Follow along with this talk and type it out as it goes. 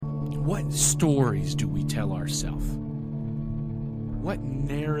What stories do we tell ourselves? What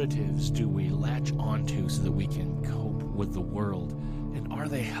narratives do we latch onto so that we can cope with the world? And are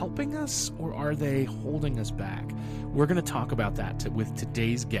they helping us or are they holding us back? We're going to talk about that with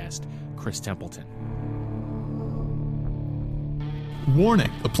today's guest, Chris Templeton.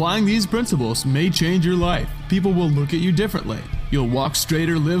 Warning, applying these principles may change your life. People will look at you differently. You'll walk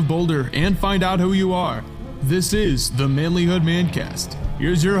straighter, live bolder, and find out who you are. This is the Manlyhood Mancast.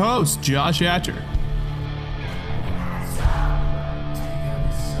 Here's your host, Josh Hatcher.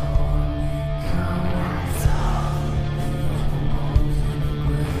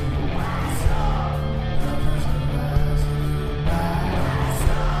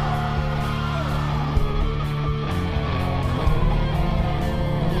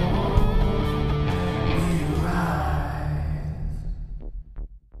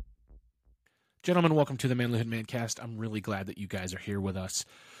 Gentlemen, welcome to the Manlyhood Mancast. I'm really glad that you guys are here with us.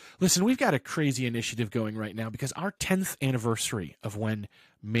 Listen, we've got a crazy initiative going right now because our 10th anniversary of when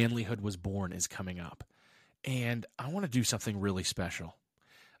Manlyhood was born is coming up. And I want to do something really special.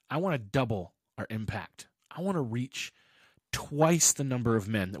 I want to double our impact. I want to reach twice the number of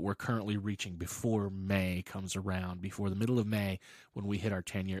men that we're currently reaching before May comes around, before the middle of May when we hit our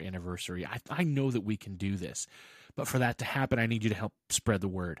 10-year anniversary. I know that we can do this. But for that to happen, I need you to help spread the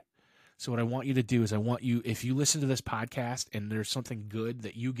word. So what I want you to do is I want you, if you listen to this podcast and there's something good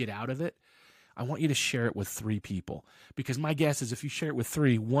that you get out of it, I want you to share it with 3 people. Because my guess is if you share it with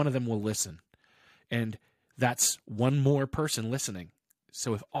 3, one of them will listen. And that's one more person listening.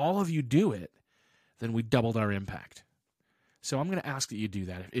 So if all of you do it, then we doubled our impact. So I'm going to ask that you do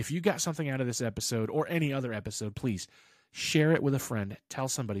that. If you got something out of this episode or any other episode, please share it with a friend. Tell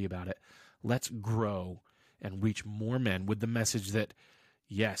somebody about it. Let's grow and reach more men with the message that,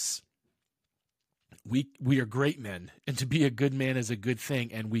 yes, we are great men, and to be a good man is a good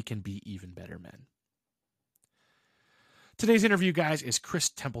thing, and we can be even better men. Today's interview, guys, is Chris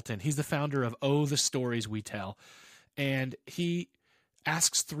Templeton. He's the founder of Oh, the Stories We Tell, and he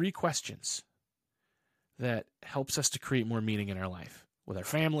asks 3 questions that helps us to create more meaning in our life, with our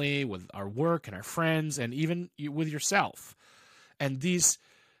family, with our work, and our friends, and even with yourself. And these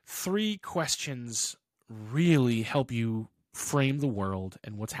 3 questions really help you frame the world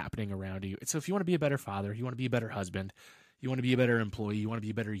and what's happening around you. So if you want to be a better father, you want to be a better husband, you want to be a better employee, you want to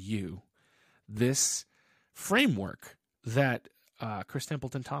be a better you, this framework that Chris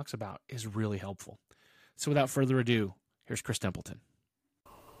Templeton talks about is really helpful. So without further ado, here's Chris Templeton.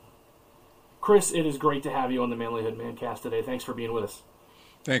 Chris, it is great to have you on the Manlyhood Mancast today. Thanks for being with us.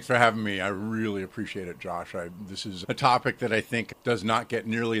 Thanks for having me. I really appreciate it, Josh. This is a topic that I think does not get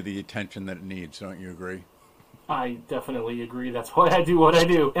nearly the attention that it needs. Don't you agree? I definitely agree. That's why I do what I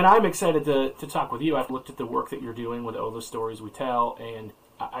do. And I'm excited to talk with you. I've looked at the work that you're doing with Oh, the Stories We Tell, and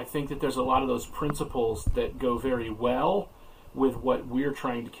I think that there's a lot of those principles that go very well with what we're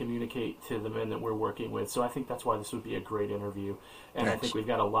trying to communicate to the men that we're working with. So I think that's why this would be a great interview. And Thanks. I think we've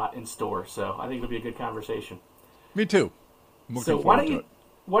got a lot in store. So I think it'll be a good conversation. Me too. So why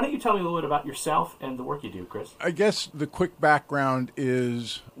don't you tell me a little bit about yourself and the work you do, Chris? I guess the quick background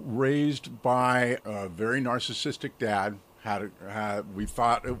is raised by a very narcissistic dad. We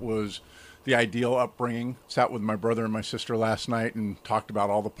thought it was the ideal upbringing. Sat with my brother and my sister last night and talked about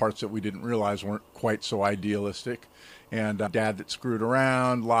all the parts that we didn't realize weren't quite so idealistic. And a dad that screwed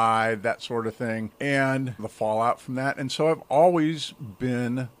around, lied, that sort of thing. And the fallout from that. And so I've always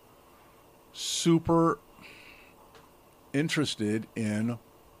been super interested in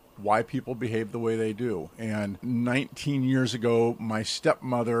why people behave the way they do. And 19 years ago, my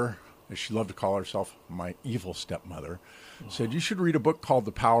stepmother, as she loved to call herself, my evil stepmother, said, you should read a book called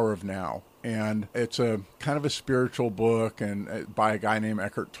The Power of Now. And it's a kind of a spiritual book and by a guy named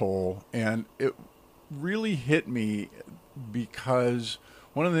Eckhart Tolle. And it really hit me because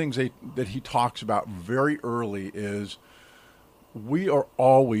one of the things that he talks about very early is we are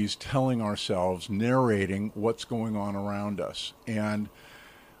always telling ourselves, narrating what's going on around us. And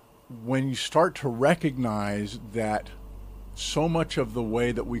when you start to recognize that so much of the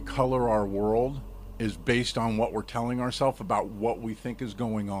way that we color our world is based on what we're telling ourselves about what we think is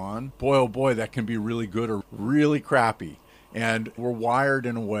going on, boy, oh boy, that can be really good or really crappy. And we're wired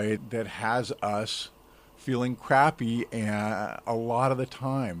in a way that has us feeling crappy and a lot of the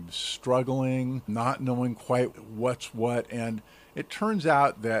time struggling, not knowing quite what's what. And it turns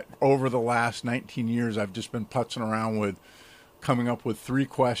out that over the last 19 years, I've just been putzing around with coming up with 3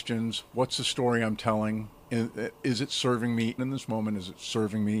 questions. What's the story I'm telling? Is it serving me in this moment? Is it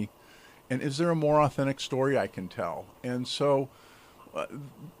serving me? And is there a more authentic story I can tell? And so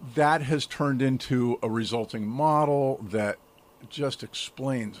that has turned into a resulting model that just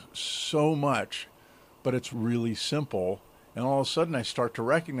explains so much, but it's really simple. And all of a sudden I start to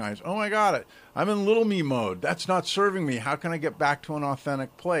recognize, oh my God, I'm in little me mode. That's not serving me. How can I get back to an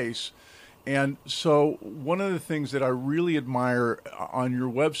authentic place? And so one of the things that I really admire on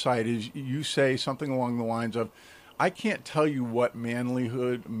your website is you say something along the lines of, I can't tell you what manliness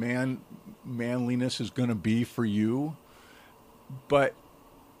is going to be for you, but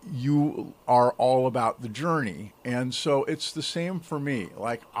you are all about the journey. And so it's the same for me.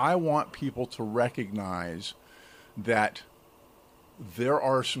 Like, I want people to recognize that there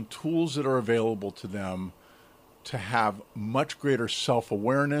are some tools that are available to them to have much greater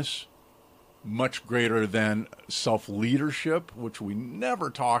self-awareness, much greater than self-leadership, which we never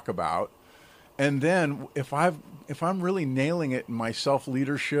talk about. And then if I'm really nailing it in my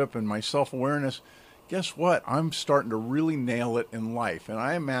self-leadership and my self-awareness, guess what? I'm starting to really nail it in life. And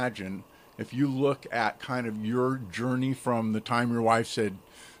I imagine if you look at kind of your journey from the time your wife said,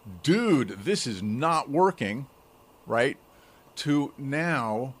 dude, this is not working, right? To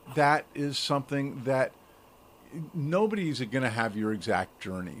now, that is something that nobody's going to have your exact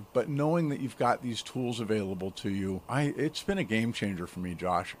journey, but knowing that you've got these tools available to you, it's been a game changer for me,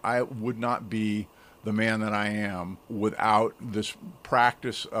 Josh. I would not be the man that I am without this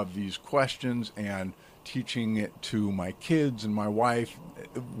practice of these questions and teaching it to my kids and my wife,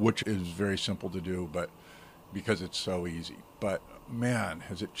 which is very simple to do, but because it's so easy. But man,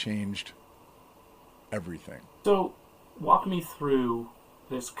 has it changed everything. So walk me through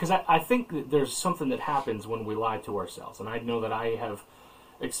this, because I think that there's something that happens when we lie to ourselves, and I know that I have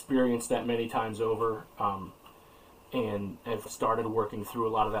experienced that many times over, and have started working through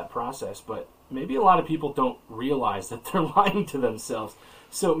a lot of that process, but maybe a lot of people don't realize that they're lying to themselves.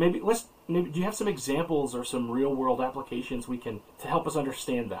 So maybe do you have some examples or some real world applications to help us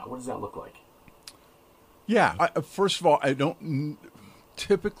understand that? What does that look like? Yeah, first of all, I don't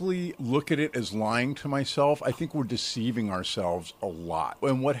typically look at it as lying to myself. I think we're deceiving ourselves a lot.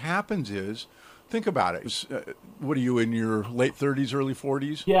 And what happens is, think about it. What are you, in your late 30s, early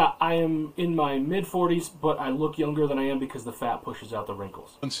 40s? Yeah, I am in my mid-40s, but I look younger than I am because the fat pushes out the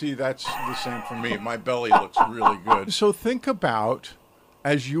wrinkles. And see, that's the same for me. My belly looks really good. So think about,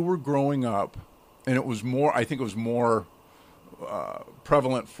 as you were growing up, and I think it was more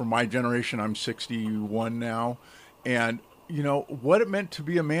prevalent for my generation. I'm 61 now. And you know, what it meant to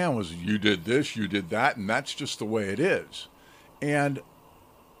be a man was you did this, you did that, and that's just the way it is. And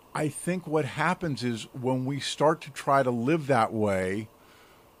I think what happens is when we start to try to live that way,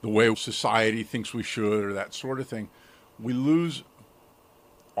 the way society thinks we should or that sort of thing, we lose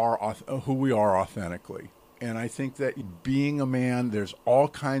who we are authentically. And I think that being a man, there's all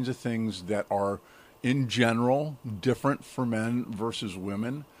kinds of things that are, in general, different for men versus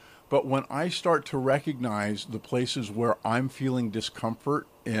women. But when I start to recognize the places where I'm feeling discomfort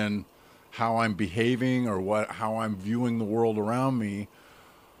in how I'm behaving or how I'm viewing the world around me,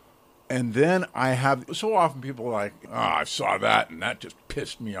 and then so often people are like, oh, I saw that and that just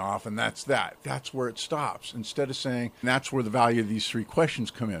pissed me off, and that's that. That's where it stops. Instead of saying, and that's where the value of these three questions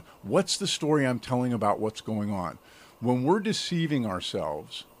come in. What's the story I'm telling about what's going on? When we're deceiving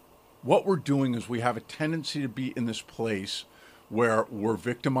ourselves, what we're doing is we have a tendency to be in this place where we're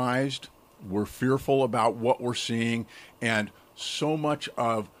victimized, we're fearful about what we're seeing, and so much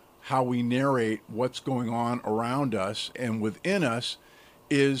of how we narrate what's going on around us and within us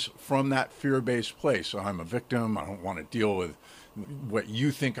is from that fear-based place. So I'm a victim, I don't want to deal with what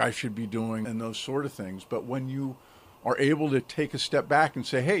you think I should be doing, and those sort of things. But when you are able to take a step back and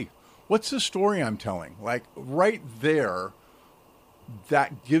say, hey, what's the story I'm telling? Like, right there,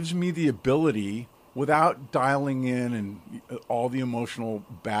 that gives me the ability, without dialing in and all the emotional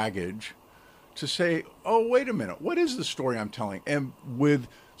baggage, to say, oh, wait a minute, what is the story I'm telling? And with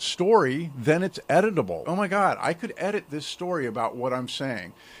story, then it's editable. Oh my God, I could edit this story about what I'm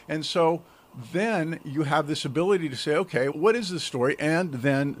saying. And so then you have this ability to say, okay, what is the story? And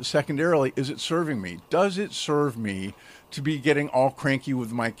then secondarily, is it serving me? Does it serve me to be getting all cranky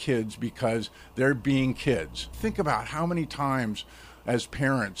with my kids because they're being kids? Think about how many times as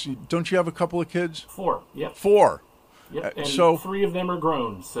parents, don't you have a couple of kids? 4, yep. 4. Yep, and so 3 of them are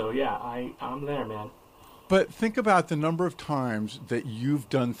grown, so yeah, I'm there, man. But think about the number of times that you've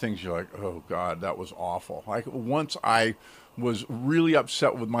done things you're like, oh God, that was awful. Like once I was really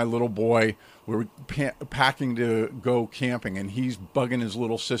upset with my little boy. We were packing to go camping, and he's bugging his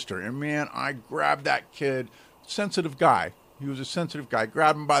little sister. And man, I grabbed that kid, sensitive guy. He was a sensitive guy.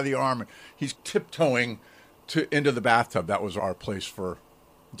 Grabbed him by the arm, and he's tiptoeing into the bathtub. That was our place for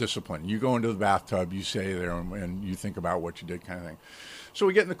discipline. You go into the bathtub, you stay there, and you think about what you did, kind of thing. So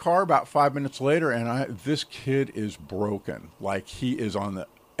we get in the car about 5 minutes later, and this kid is broken. Like, he is on the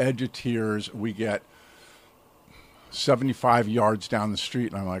edge of tears. We get 75 yards down the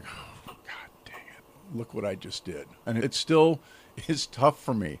street, and I'm like, oh, God dang it, look what I just did. And it still is tough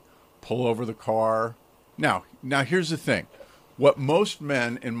for me. Pull over the car. Now here's the thing. What most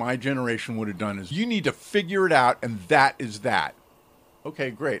men in my generation would have done is, you need to figure it out, and that is that.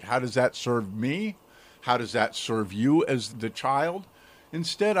 Okay, great. How does that serve me? How does that serve you as the child?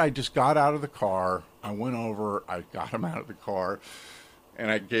 Instead, I just got out of the car. I went over, I got him out of the car,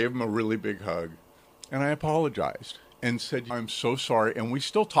 and I gave him a really big hug. And I apologized and said, I'm so sorry. And we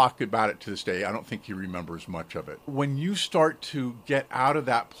still talk about it to this day. I don't think he remembers much of it. When you start to get out of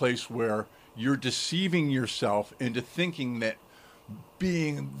that place where you're deceiving yourself into thinking that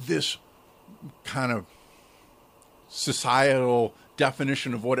being this kind of societal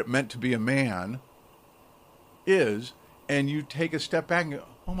definition of what it meant to be a man is, and you take a step back and go,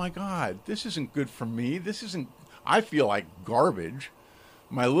 oh my God, this isn't good for me. I feel like garbage.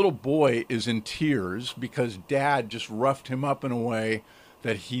 My little boy is in tears because Dad just roughed him up in a way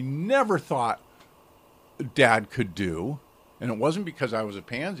that he never thought Dad could do. And it wasn't because I was a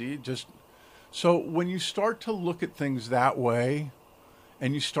pansy. So when you start to look at things that way,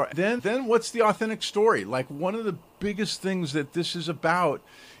 and you start, then what's the authentic story? Like, one of the biggest things that this is about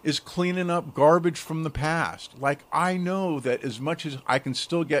is cleaning up garbage from the past. Like, I know that as much as I can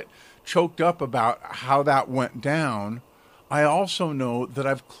still get choked up about how that went down, I also know that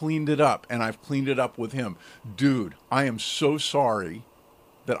I've cleaned it up, and I've cleaned it up with him. Dude, I am so sorry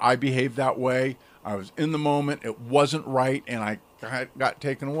that I behaved that way. I was in the moment. It wasn't right, and I got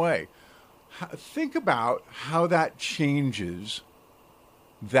taken away. Think about how that changes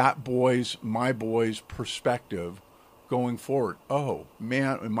my boy's perspective going forward. Oh,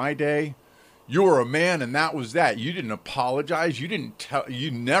 man, in my day, you were a man and that was that. You didn't apologize.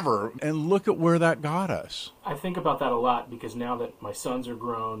 You never. And look at where that got us. I think about that a lot because now that my sons are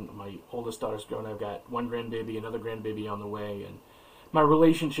grown, my oldest daughter's grown, I've got one grandbaby, another grandbaby on the way, and my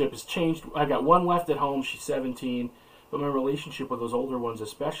relationship has changed. I've got one left at home. She's 17. But my relationship with those older ones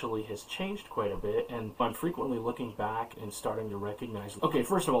especially has changed quite a bit, and I'm frequently looking back and starting to recognize, okay,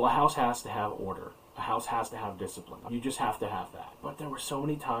 first of all, a house has to have order. A house has to have discipline. You just have to have that. But there were so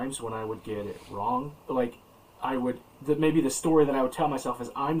many times when I would get it wrong. Like, maybe the story that I would tell myself is,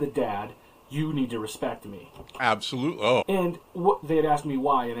 I'm the dad, you need to respect me. Absolutely. Oh. And they'd ask me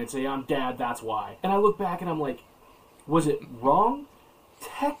why, and I'd say, I'm dad, that's why. And I look back and I'm like, was it wrong?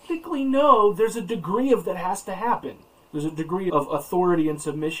 Technically, no. There's a degree of that has to happen. There's a degree of authority and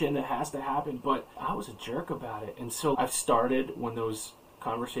submission that has to happen, but I was a jerk about it. And so I've started, when those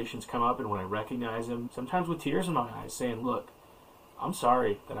conversations come up and when I recognize them, sometimes with tears in my eyes, saying, look, I'm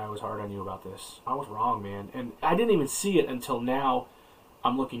sorry that I was hard on you about this. I was wrong, man. And I didn't even see it until now.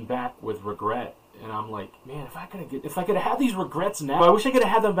 I'm looking back with regret, and I'm like, man, if I could have had these regrets now, I wish I could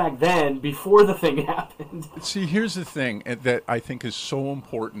have had them back then before the thing happened. See, here's the thing that I think is so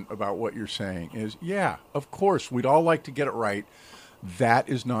important about what you're saying is, yeah, of course, we'd all like to get it right. That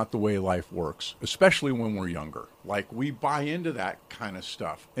is not the way life works, especially when we're younger. Like, we buy into that kind of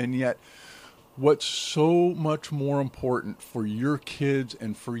stuff. And yet, what's so much more important for your kids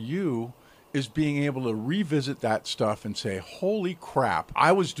and for you is being able to revisit that stuff and say, holy crap,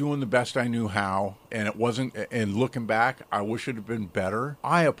 I was doing the best I knew how, and it wasn't, and looking back, I wish it had been better.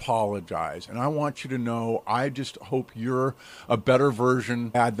 I apologize, and I want you to know, I just hope you're a better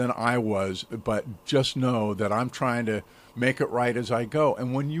version than I was, but just know that I'm trying to make it right as I go.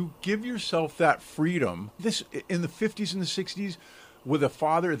 And when you give yourself that freedom, this, in the 50s and the 60s, with a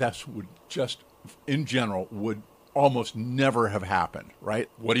father, that's would just, in general, would almost never have happened, right?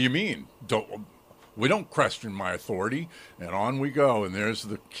 What do you mean? We don't question my authority, and on we go. And there's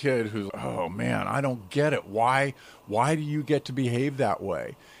the kid who's, oh man, I don't get it. Why do you get to behave that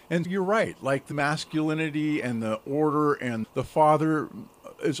way? And you're right, like the masculinity and the order and the father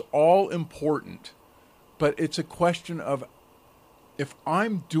is all important, but it's a question of, if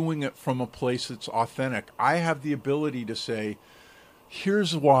I'm doing it from a place that's authentic, I have the ability to say,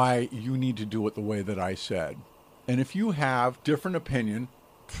 here's why you need to do it the way that I said. And if you have different opinion,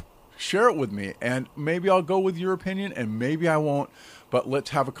 share it with me. And maybe I'll go with your opinion and maybe I won't, but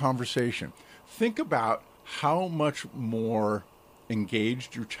let's have a conversation. Think about how much more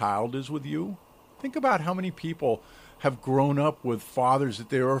engaged your child is with you. Think about how many people have grown up with fathers that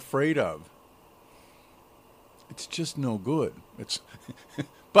they are afraid of. It's just no good.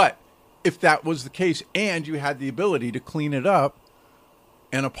 But if that was the case and you had the ability to clean it up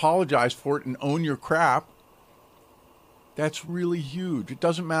and apologize for it and own your crap, That's really huge. It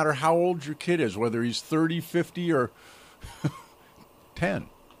doesn't matter how old your kid is, whether he's 30, 50, or 10.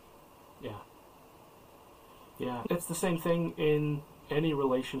 Yeah. Yeah. It's the same thing in any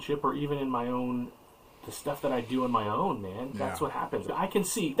relationship, or even in my own, the stuff that I do in my own, man. That's what happens. I can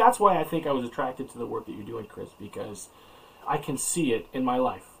see. That's why I think I was attracted to the work that you're doing, Chris, because I can see it in my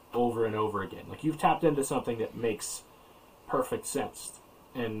life over and over again. Like, you've tapped into something that makes perfect sense.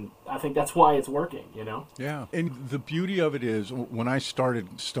 And I think that's why it's working, you know? Yeah. And the beauty of it is, when I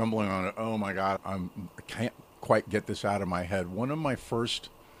started stumbling on it, oh my God, I can't quite get this out of my head. One of my first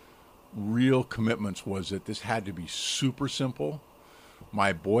real commitments was that this had to be super simple.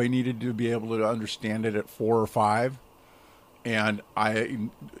 My boy needed to be able to understand it at 4 or 5. And I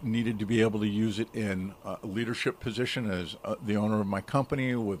needed to be able to use it in a leadership position as the owner of my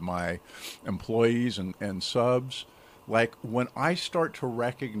company with my employees and subs. Like, when I start to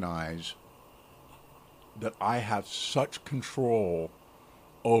recognize that I have such control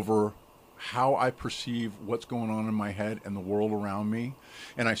over how I perceive what's going on in my head and the world around me,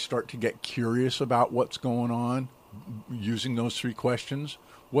 and I start to get curious about what's going on using those 3 questions,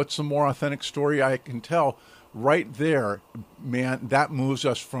 what's the more authentic story I can tell? Right there, man, that moves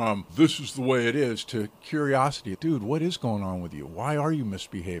us from this is the way it is to curiosity. Dude, what is going on with you? Why are you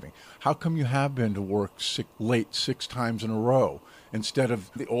misbehaving? How come you have been to work late 6 times in a row instead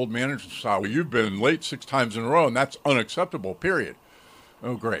of the old manager style? Well, you've been late 6 times in a row, and that's unacceptable, period.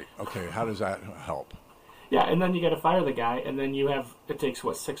 Oh, great. Okay, how does that help? Yeah, and then you got to fire the guy, and then it takes,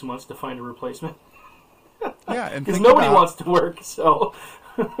 6 months to find a replacement? Yeah, and because nobody wants to work, so...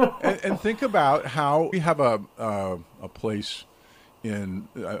 and think about how we have a place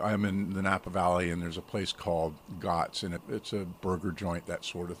I'm in the Napa Valley, and there's a place called Gott's, and it's a burger joint, that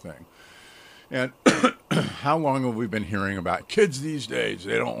sort of thing. And how long have we been hearing about kids these days?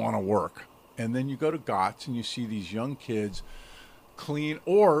 They don't want to work. And then you go to Gott's and you see these young kids clean,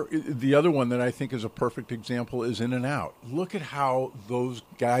 or the other one that I think is a perfect example is In-N-Out. Look at how those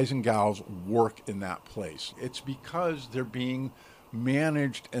guys and gals work in that place. It's because they're being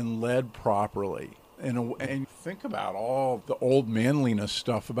managed and led properly. And think about all the old manliness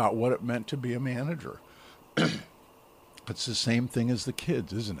stuff about what it meant to be a manager. It's the same thing as the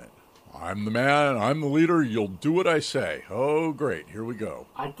kids, isn't it? I'm the man, I'm the leader, you'll do what I say. Oh, great, here we go.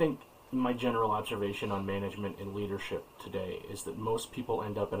 I think my general observation on management and leadership today is that most people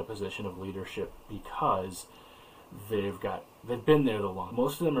end up in a position of leadership because they've been there the long.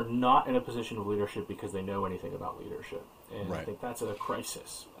 Most of them are not in a position of leadership because they know anything about leadership. And right. I think that's a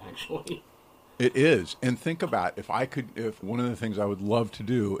crisis, actually. It is. And think about if one of the things I would love to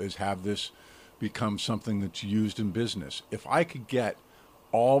do is have this become something that's used in business. If I could get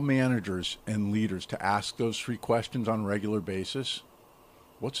all managers and leaders to ask those 3 questions on a regular basis,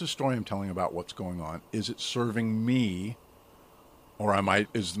 what's the story I'm telling about what's going on? Is it serving me, or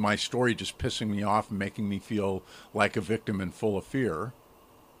is my story just pissing me off and making me feel like a victim and full of fear?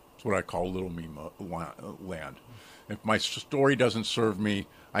 It's what I call little me land. If my story doesn't serve me,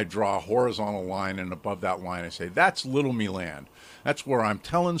 I draw a horizontal line, and above that line I say, that's little me land. That's where I'm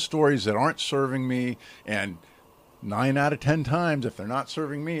telling stories that aren't serving me, and 9 out of 10 times, if they're not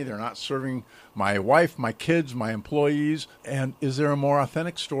serving me, they're not serving my wife, my kids, my employees. And is there a more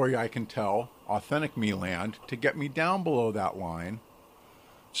authentic story I can tell, authentic me land, to get me down below that line,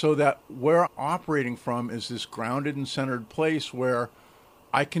 so that where I'm operating from is this grounded and centered place where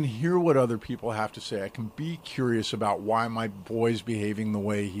I can hear what other people have to say. I can be curious about why my boy's behaving the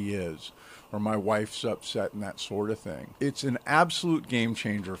way he is, or my wife's upset, and that sort of thing. It's an absolute game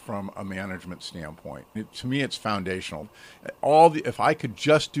changer from a management standpoint. To me, it's foundational. If I could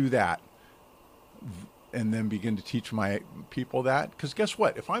just do that and then begin to teach my people that, because guess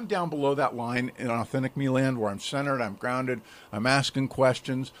what? If I'm down below that line in authentic me land where I'm centered, I'm grounded, I'm asking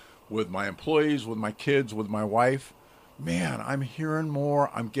questions with my employees, with my kids, with my wife, man, I'm hearing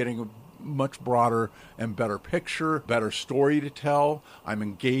more. I'm getting a much broader and better picture, better story to tell. I'm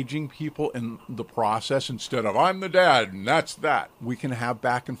engaging people in the process instead of I'm the dad and that's that. We can have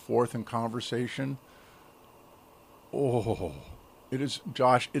back and forth and conversation. Oh, it is,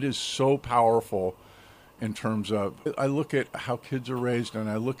 Josh, it is so powerful in terms of, I look at how kids are raised and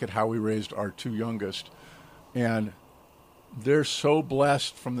I look at how we raised our 2 youngest, and they're so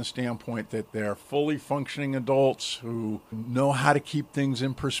blessed from the standpoint that they're fully functioning adults who know how to keep things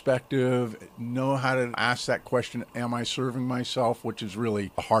in perspective, know how to ask that question, am I serving myself? Which is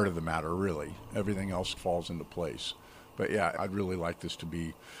really the heart of the matter, really. Everything else falls into place. But yeah, I'd really like this to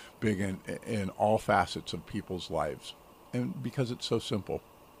be big in all facets of people's lives. And because it's so simple.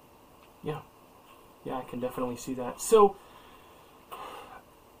 Yeah. Yeah, I can definitely see that. So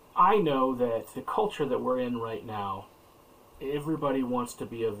I know that the culture that we're in right now everybody wants to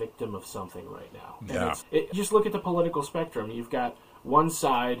be a victim of something right now. Yeah. And just look at the political spectrum. You've got one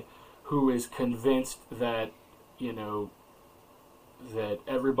side who is convinced that, that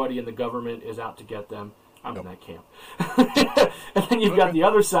everybody in the government is out to get them. I'm in that camp. And then you've got the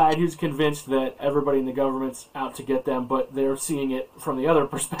other side who's convinced that everybody in the government's out to get them, but they're seeing it from the other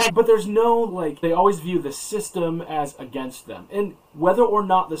perspective. But there's no, they always view the system as against them. And whether or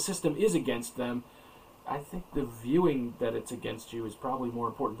not the system is against them, I think the viewing that it's against you is probably more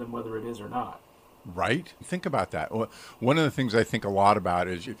important than whether it is or not. Right? Think about that. One of the things I think a lot about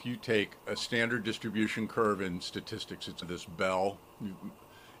is if you take a standard distribution curve in statistics, it's this bell,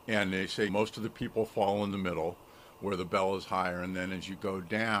 and they say most of the people fall in the middle where the bell is higher, and then as you go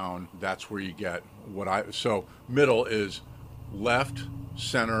down, that's where you get so middle is left,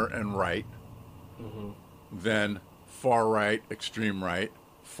 center, and right, then far right, extreme right,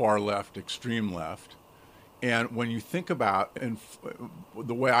 far left, extreme left. And when you think about, and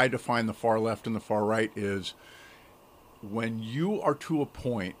the way I define the far left and the far right is when you are to a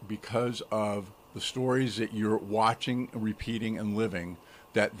point because of the stories that you're watching, repeating, and living,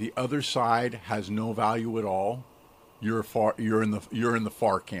 that the other side has no value at all, you're in the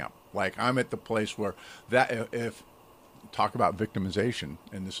far camp. Like I'm at the place where if talk about victimization,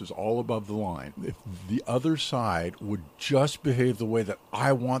 and this is all above the line, if the other side would just behave the way that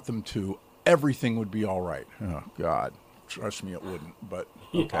I want them to, everything would be all right. Oh, God, trust me, it wouldn't, but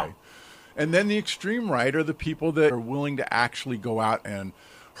okay. Yeah. And then the extreme right are the people that are willing to actually go out and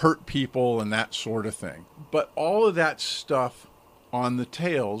hurt people and that sort of thing. But all of that stuff on the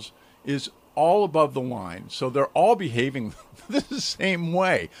tails is all above the line. So they're all behaving the same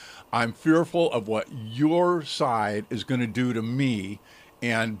way. I'm fearful of what your side is going to do to me.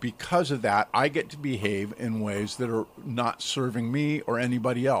 And because of that, I get to behave in ways that are not serving me or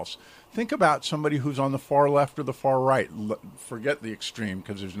anybody else. Think about somebody who's on the far left or the far right. Forget the extreme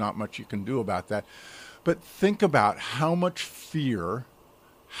because there's not much you can do about that. But think about how much fear,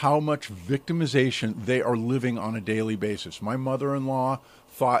 how much victimization they are living on a daily basis. My mother-in-law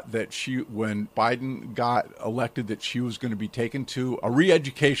thought that when Biden got elected, that she was going to be taken to a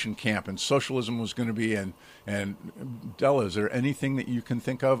re-education camp and socialism was going to be in. And Della, is there anything that you can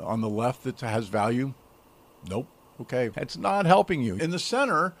think of on the left that has value? Nope. Okay, it's not helping you. In the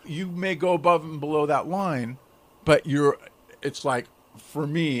center, you may go above and below that line, but it's like, for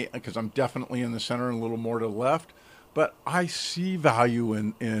me, because I'm definitely in the center and a little more to the left, but I see value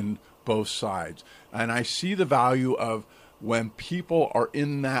in both sides. And I see the value of when people are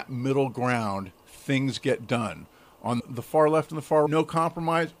in that middle ground, things get done. On the far left and the far, no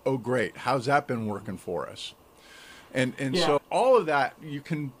compromise, oh great, how's that been working for us? And yeah. So all of that you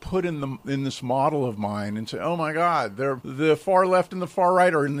can put in this model of mine and say, oh my God, the far left and the far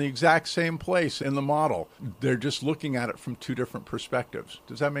right are in the exact same place in the model. They're just looking at it from two different perspectives.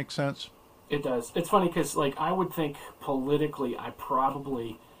 Does that make sense? It does. It's funny because I would think politically I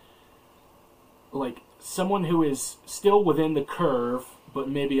probably, someone who is still within the curve but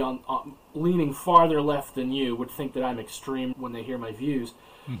maybe on leaning farther left than you would think that I'm extreme when they hear my views.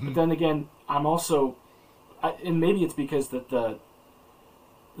 Mm-hmm. But then again, I'm also... and maybe it's because that the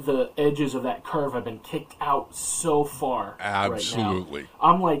edges of that curve have been kicked out so far. Absolutely. Right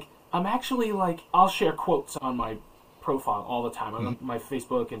now. I'm actually I'll share quotes on my profile all the time. On my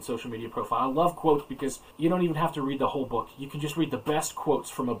Facebook and social media profile. I love quotes because you don't even have to read the whole book. You can just read the best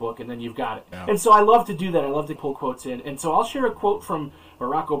quotes from a book and then you've got it. Yeah. And so I love to do that. I love to pull quotes in. And so I'll share a quote from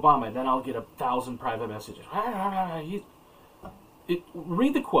Barack Obama and then I'll get 1,000 private messages.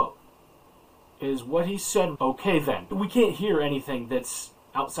 Read the quote. Is what he said okay then? We can't hear anything that's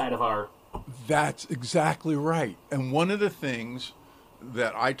outside of our... That's exactly right. And one of the things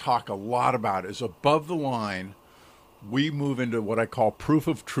that I talk a lot about is above the line, we move into what I call proof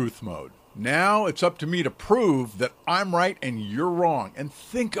of truth mode. Now it's up to me to prove that I'm right and you're wrong. And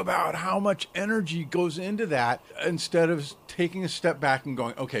think about how much energy goes into that instead of taking a step back and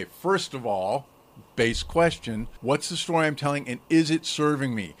going, okay, first of all, base question, what's the story I'm telling and is it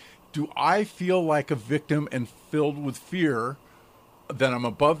serving me? Do I feel like a victim and filled with fear that I'm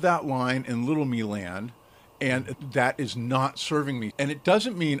above that line in little me land and that is not serving me? And it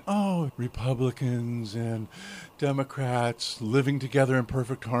doesn't mean, Republicans and Democrats living together in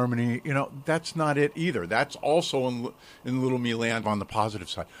perfect harmony. That's not it either. That's also in little me land on the positive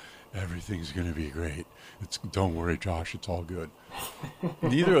side. Everything's going to be great. Don't worry, Josh, it's all good.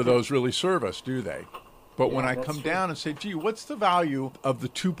 Neither of those really serve us, do they? But when I come down and say, gee, what's the value of the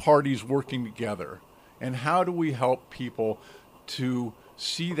two parties working together? And how do we help people to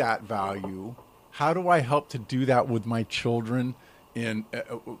see that value? How do I help to do that with my children? And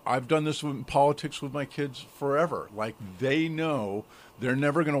I've done this in politics with my kids forever. Like, they know they're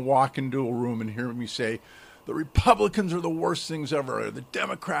never going to walk into a room and hear me say, the Republicans are the worst things ever, or the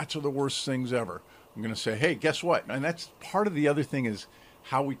Democrats are the worst things ever. I'm going to say, hey, guess what? And that's part of the other thing is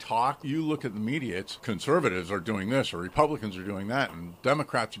how we talk. You look at the media, it's conservatives are doing this, or Republicans are doing that, and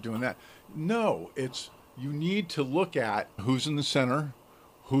Democrats are doing that. No, it's you need to look at who's in the center,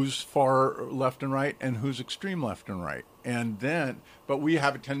 who's far left and right, and who's extreme left and right. And then, but we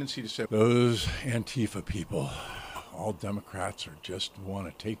have a tendency to say, those Antifa people, all Democrats are just want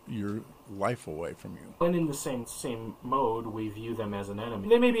to take your life away from you. And in the same mode, we view them as an enemy.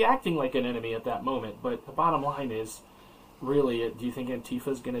 They may be acting like an enemy at that moment, but the bottom line is, really, do you think Antifa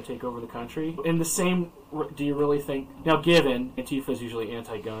is going to take over the country? In the same, do you really think, now given Antifa is usually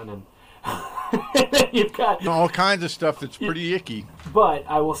anti-gun and you've got all kinds of stuff that's pretty icky. But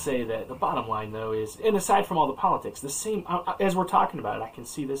I will say that the bottom line, though, is, and aside from all the politics, the same, as we're talking about it, I can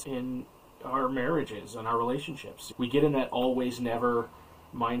see this in our marriages and our relationships. We get in that always never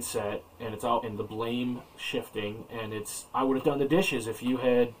mindset, and it's all in the blame shifting, and it's, I would have done the dishes if you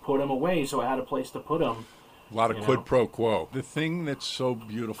had put them away, so I had a place to put them. A lot of quid pro quo. The thing that's so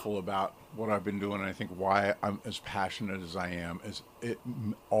beautiful about what I've been doing, and I think why I'm as passionate as I am, is it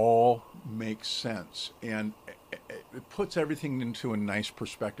all makes sense. And it puts everything into a nice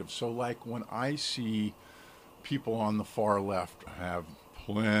perspective. So like when I see people on the far left have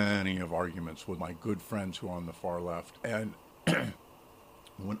plenty of arguments with my good friends who are on the far left. And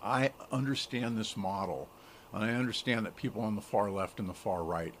when I understand this model, and I understand that people on the far left and the far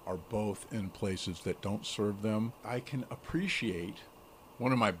right are both in places that don't serve them, I can appreciate,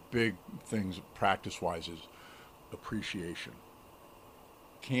 one of my big things practice-wise is appreciation.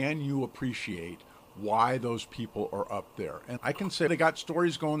 Can you appreciate why those people are up there? And I can say they got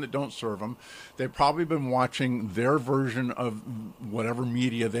stories going that don't serve them. They've probably been watching their version of whatever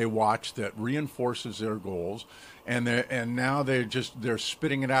media they watch that reinforces their goals, and now they're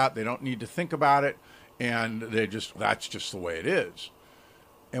spitting it out. They don't need to think about it. And that's just the way it is.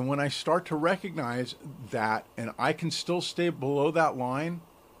 And when I start to recognize that, and I can still stay below that line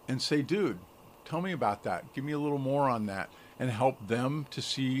and say, dude, tell me about that. Give me a little more on that, and help them to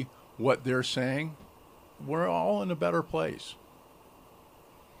see what they're saying, we're all in a better place.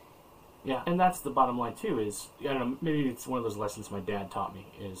 Yeah, and that's the bottom line, too, is, I don't know, maybe it's one of those lessons my dad taught me,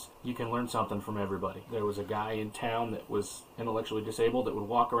 is you can learn something from everybody. There was a guy in town that was intellectually disabled that would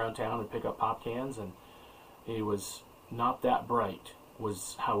walk around town and pick up pop cans, and he was not that bright,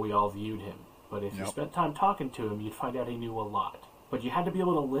 was how we all viewed him. But if you spent time talking to him, you'd find out he knew a lot. But you had to be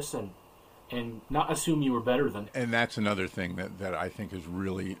able to listen and not assume you were better than him. And that's another thing that I think is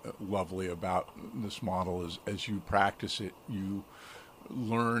really lovely about this model is as you practice it, you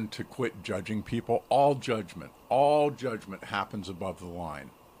learn to quit judging people. All judgment happens above the line.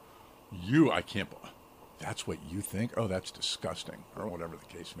 That's what you think? Oh, that's disgusting, or whatever the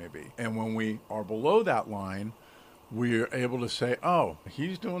case may be. And when we are below that line, we're able to say, oh,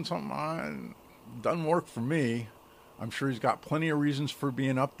 he's doing something that doesn't work for me. I'm sure he's got plenty of reasons for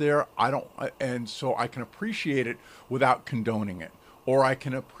being up there. And so I can appreciate it without condoning it. Or I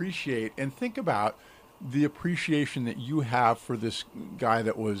can appreciate and think about the appreciation that you have for this guy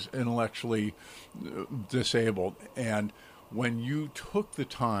that was intellectually disabled. And when you took the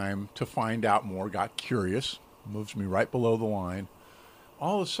time to find out more, got curious, moves me right below the line,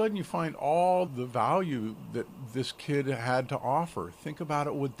 all of a sudden you find all the value that this kid had to offer. Think about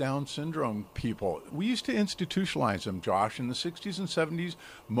it with Down syndrome people. We used to institutionalize them, Josh. In the 60s and 70s,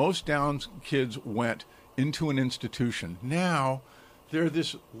 most Down kids went into an institution. Now, they're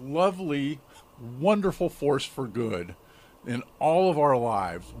this lovely, wonderful force for good in all of our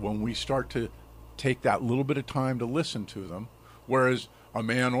lives when we start to take that little bit of time to listen to them. Whereas a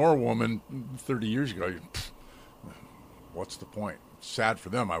man or a woman 30 years ago, what's the point? It's sad for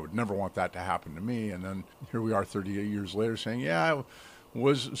them. I would never want that to happen to me. And then here we are 38 years later saying, yeah, it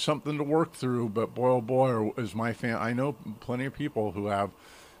was something to work through, but boy, oh boy, is my I know plenty of people who have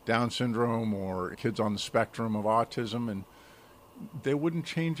Down syndrome or kids on the spectrum of autism, and they wouldn't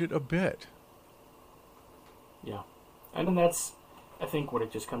change it a bit. Yeah. And that's, I think, what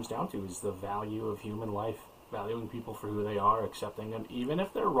it just comes down to is the value of human life, valuing people for who they are, accepting them, even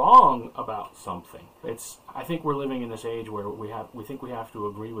if they're wrong about something. I think we're living in this age where we think we have to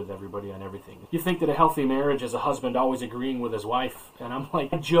agree with everybody on everything. You think that a healthy marriage is a husband always agreeing with his wife, and I'm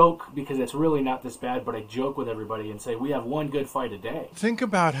like, I joke, because it's really not this bad, but I joke with everybody and say, we have one good fight a day. Think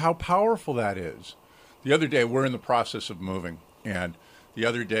about how powerful that is. The other day, we're in the process of moving, and the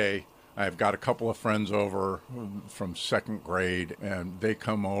other day, I've got a couple of friends over from second grade, and they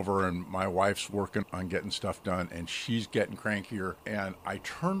come over, and my wife's working on getting stuff done, and she's getting crankier. And I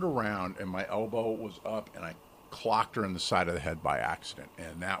turned around, and my elbow was up, and I clocked her in the side of the head by accident,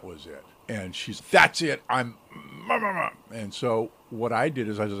 and that was it. And she's, that's it. And so what I did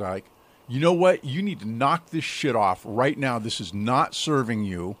is I was like, you know what? You need to knock this shit off right now. This is not serving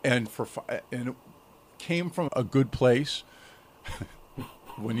you. And it came from a good place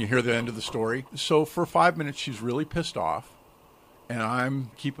when you hear the end of the story. So for 5 minutes, she's really pissed off, and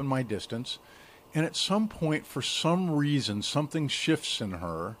I'm keeping my distance. And at some point, for some reason, something shifts in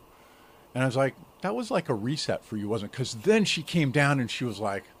her. And I was like, that was like a reset for you, wasn't it? Because then she came down and she was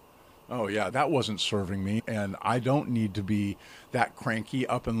like, oh, yeah, that wasn't serving me, and I don't need to be that cranky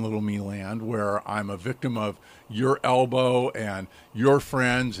up in little me land where I'm a victim of your elbow and your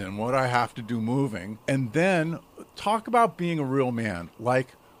friends and what I have to do moving. And then talk about being a real man,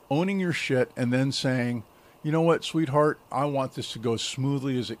 like owning your shit and then saying, you know what, sweetheart, I want this to go as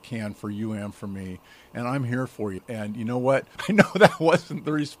smoothly as it can for you and for me, and I'm here for you. And you know what? I know that wasn't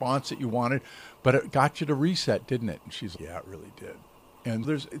the response that you wanted, but it got you to reset, didn't it? And she's like, yeah, it really did. And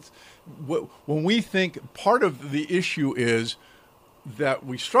when we think, part of the issue is that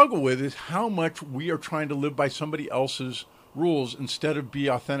we struggle with is how much we are trying to live by somebody else's rules instead of be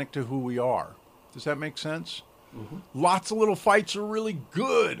authentic to who we are. Does that make sense? Mm-hmm. Lots of little fights are really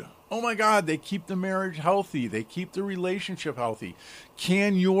good. Oh my God, they keep the marriage healthy. They keep the relationship healthy.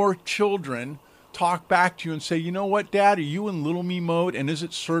 Can your children talk back to you and say, you know what, Dad, are you in little me mode and is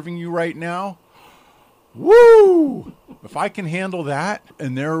it serving you right now? Woo! If I can handle that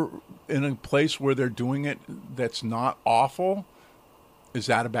and they're in a place where they're doing it that's not awful, is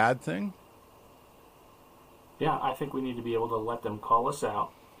that a bad thing? Yeah, I think we need to be able to let them call us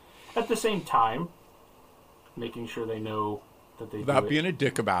out. At the same time, making sure they know that they without being a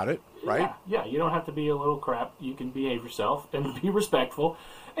dick about it, right? Yeah, you don't have to be a little crap. You can behave yourself and be respectful,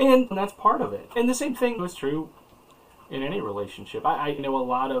 and that's part of it. And the same thing was true in any relationship. I know a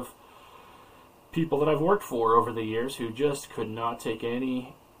lot of people that I've worked for over the years who just could not take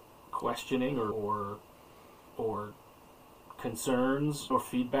any questioning or concerns or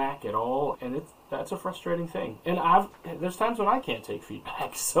feedback at all, and that's a frustrating thing. And there's times when I can't take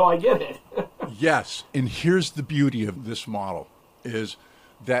feedback, so I get it. Yes, and here's the beauty of this model is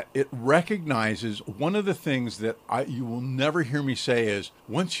that it recognizes one of the things that you will never hear me say is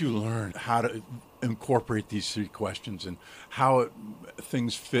once you learn how to incorporate these three questions and how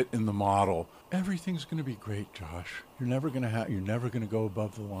things fit in the model, everything's going to be great, Josh. You're never going to go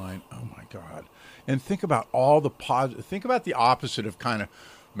above the line. Oh my God. And think about all the positive, think about the opposite of kind of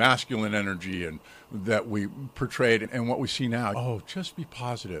masculine energy and that we portrayed and what we see now. Oh, just be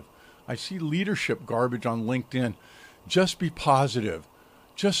positive. I see leadership garbage on LinkedIn. Just be positive.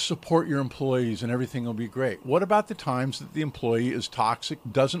 Just support your employees and everything will be great. What about the times that the employee is toxic,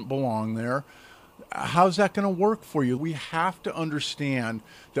 doesn't belong there? How's that going to work for you? We have to understand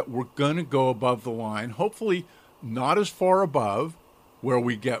that we're going to go above the line, hopefully not as far above where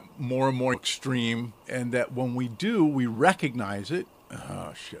we get more and more extreme, and that when we do, we recognize it.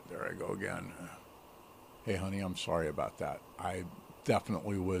 Oh, shit, there I go again. Hey, honey, I'm sorry about that. I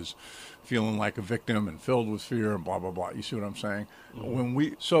definitely was feeling like a victim and filled with fear and blah, blah, blah. You see what I'm saying?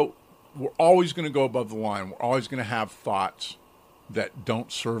 Mm-hmm. So we're always going to go above the line. We're always going to have thoughts that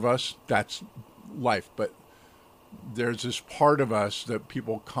don't serve us. That's life. But there's this part of us that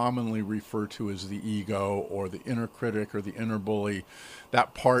people commonly refer to as the ego or the inner critic or the inner bully,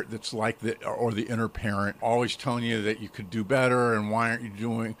 that part that's like or the inner parent, always telling you that you could do better and why aren't you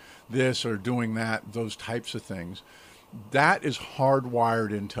doing this or doing that, those types of things. That is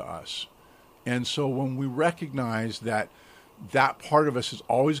hardwired into us. And so when we recognize that that part of us is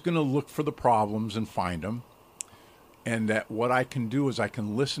always going to look for the problems and find them, and that what I can do is I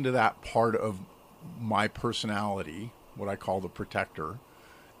can listen to that part of my personality, what I call the protector,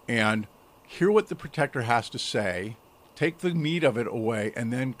 and hear what the protector has to say, take the meat of it away,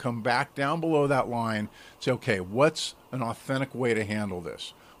 and then come back down below that line, say, okay, what's an authentic way to handle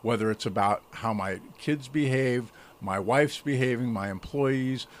this? Whether it's about how my kids behave, my wife's behaving, my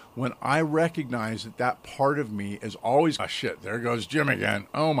employees, when I recognize that that part of me is always, oh shit, there goes Jim again.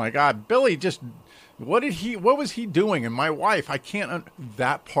 Oh my God, Billy what was he doing? And my wife, I can't,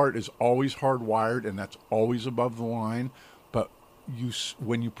 that part is always hardwired and that's always above the line. But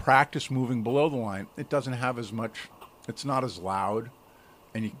when you practice moving below the line, it doesn't have as much, it's not as loud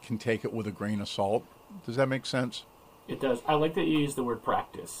and you can take it with a grain of salt. Does that make sense? It does. I like that you use the word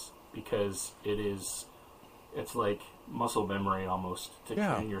practice because it's like muscle memory almost to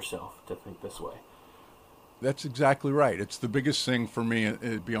train yourself to think this way. That's exactly right. It's the biggest thing for me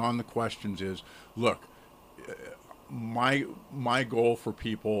beyond the questions is, look, my goal for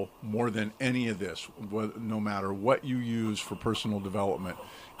people more than any of this, no matter what you use for personal development,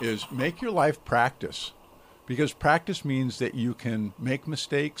 is make your life practice, because practice means that you can make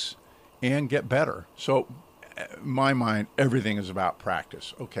mistakes and get better. So in my mind, everything is about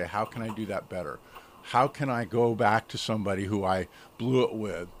practice. Okay, how can I do that better? How can I go back to somebody who I blew it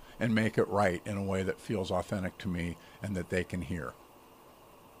with and make it right in a way that feels authentic to me and that they can hear?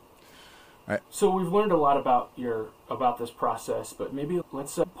 So we've learned a lot about this process, but maybe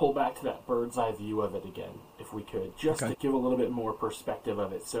let's pull back to that bird's eye view of it again, if we could, just to give a little bit more perspective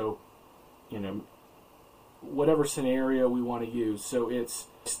of it. So, whatever scenario we want to use. So it's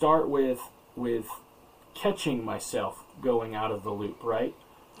start with catching myself going out of the loop, right?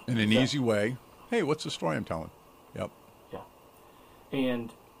 In an easy way. Hey, what's the story I'm telling? Yep. Yeah.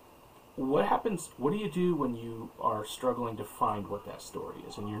 And what happens, what do you do when you are struggling to find what that story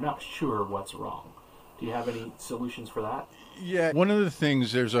is and you're not sure what's wrong? Do you have any solutions for that? Yeah. One of the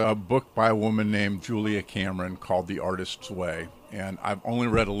things, there's a book by a woman named Julia Cameron called The Artist's Way. And I've only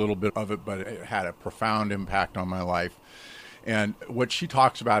read a little bit of it, but it had a profound impact on my life. And what she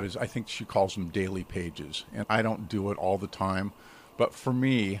talks about is, I think she calls them daily pages. And I don't do it all the time. But for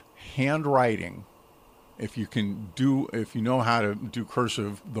me, handwriting, if you know how to do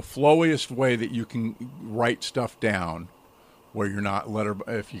cursive, the flowiest way that you can write stuff down, where you're not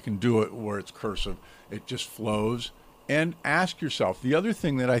if you can do it where it's cursive, it just flows. And ask yourself, the other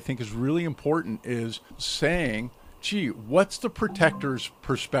thing that I think is really important is saying, gee, what's the protector's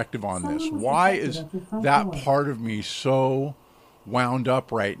perspective on this? Why is that part of me so wound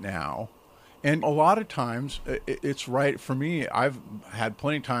up right now? And a lot of times it's right for me. I've had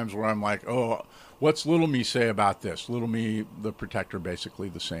plenty of times where I'm like, oh, what's little me say about this? Little me, the protector, basically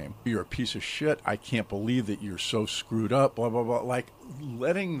the same. You're a piece of shit. I can't believe that you're so screwed up, blah, blah, blah. Like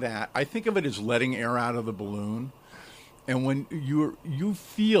letting that, I think of it as letting air out of the balloon. And when you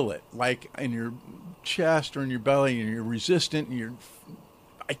feel it, like in your chest or in your belly, and you're resistant, and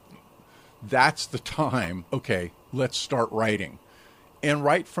that's the time, okay, let's start writing. And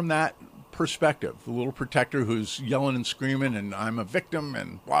write from that perspective, the little protector who's yelling and screaming, and I'm a victim,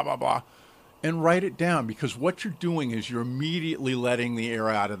 and blah, blah, blah. And write it down, because what you're doing is you're immediately letting the air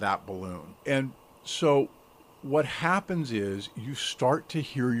out of that balloon. And so what happens is you start to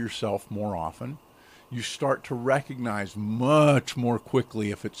hear yourself more often. You start to recognize much more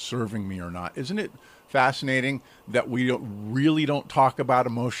quickly if it's serving me or not. Isn't it fascinating that we really don't talk about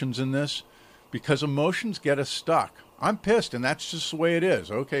emotions in this? Because emotions get us stuck. I'm pissed, and that's just the way it is.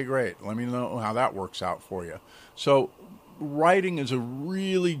 Okay, great. Let me know how that works out for you. So writing is a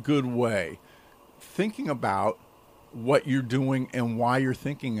really good way. Thinking about what you're doing and why you're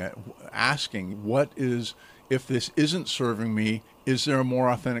thinking it, asking, if this isn't serving me, is there a more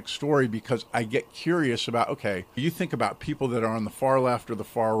authentic story? Because I get curious about, okay, you think about people that are on the far left or the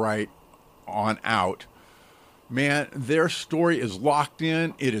far right on out, man, their story is locked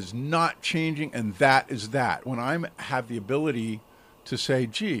in, it is not changing, and that is that. When I have the ability to say,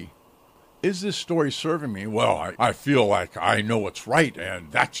 gee, is this story serving me? Well, I feel like I know what's right,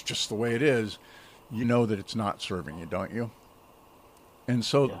 and that's just the way it is. You know that it's not serving you, don't you? And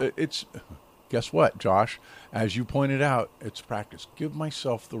so it's, guess what, Josh? As you pointed out, it's practice. Give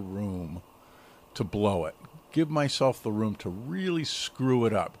myself the room to blow it. Give myself the room to really screw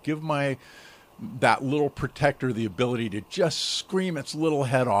it up. Give that little protector the ability to just scream its little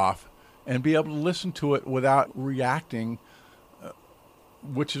head off and be able to listen to it without reacting,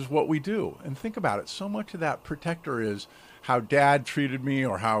 which is what we do. And think about it. So much of that protector is how dad treated me,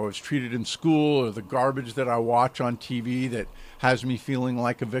 or how I was treated in school, or the garbage that I watch on TV that has me feeling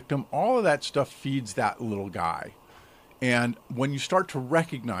like a victim. All of that stuff feeds that little guy. And when you start to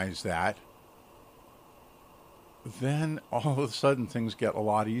recognize that, then all of a sudden things get a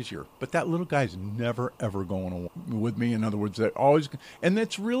lot easier. But that little guy's never, ever going away with me. In other words, that always, and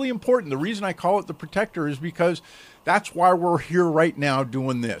that's really important. The reason I call it the protector is because that's why we're here right now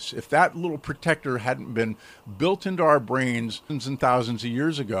doing this. If that little protector hadn't been built into our brains thousands and thousands of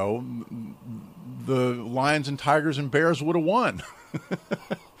years ago, the lions and tigers and bears would have won.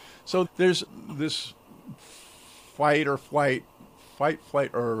 So there's this fight, flight,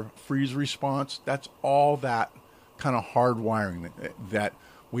 or freeze response. That's all that kind of hardwiring that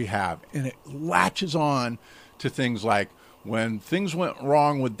we have. And it latches on to things like when things went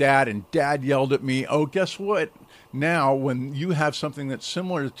wrong with dad and dad yelled at me. Oh, guess what? Now, when you have something that's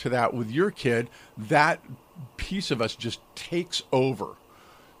similar to that with your kid, that piece of us just takes over.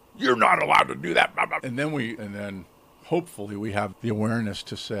 You're not allowed to do that. And then hopefully we have the awareness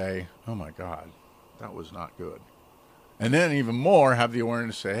to say, oh my God, that was not good. And then even more, have the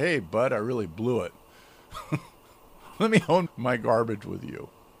awareness to say, hey, bud, I really blew it. Let me own my garbage with you.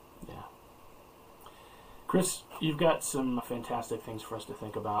 Yeah. Chris, you've got some fantastic things for us to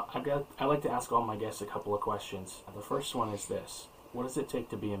think about. I like to ask all my guests a couple of questions. The first one is this. What does it take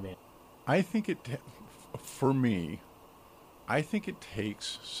to be a man? I think for me, I think it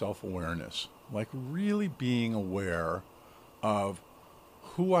takes self-awareness, like really being aware of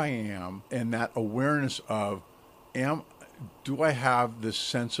who I am, and that awareness of, do I have this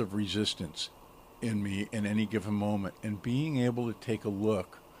sense of resistance in me in any given moment, and being able to take a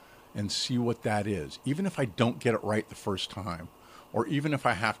look and see what that is, even if I don't get it right the first time, or even if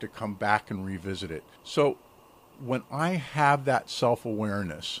I have to come back and revisit it. So when I have that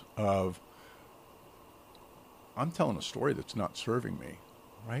self-awareness of, I'm telling a story that's not serving me,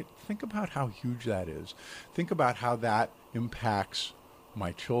 right? Think about how huge that is. Think about how that impacts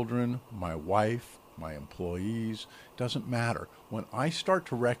my children, my wife, my employees. Doesn't matter. When I start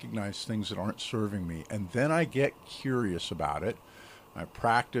to recognize things that aren't serving me, and then I get curious about it, I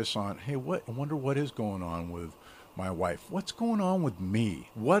practice on, hey, I wonder what is going on with my wife. What's going on with me?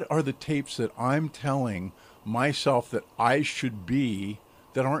 What are the tapes that I'm telling myself that I should be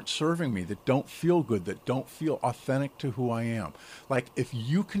that aren't serving me, that don't feel good, that don't feel authentic to who I am? Like, if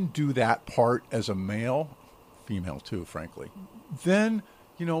you can do that part as a male, female too, frankly, then,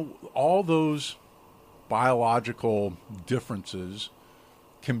 all those biological differences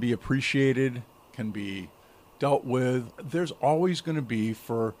can be appreciated, can be dealt with. There's always going to be,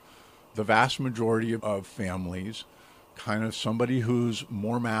 for the vast majority of families, kind of somebody who's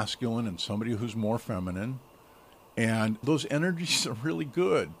more masculine and somebody who's more feminine. And those energies are really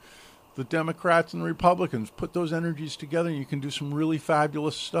good. The Democrats and the Republicans put those energies together, and you can do some really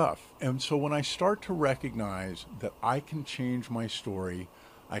fabulous stuff. And so when I start to recognize that I can change my story,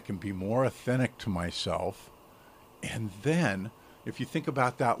 I can be more authentic to myself. And then, if you think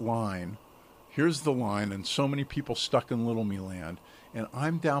about that line, here's the line, and so many people stuck in little me land, and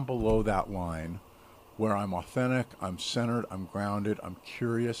I'm down below that line where I'm authentic, I'm centered, I'm grounded, I'm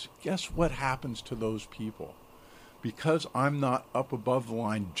curious. Guess what happens to those people? Because I'm not up above the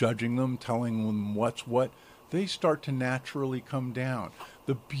line judging them, telling them what's what, they start to naturally come down.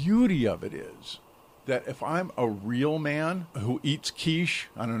 The beauty of it is that if I'm a real man who eats quiche,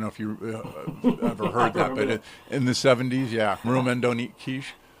 I don't know if you ever heard that, but in the 70s, yeah, real men don't eat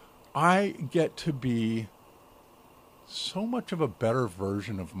quiche. I get to be so much of a better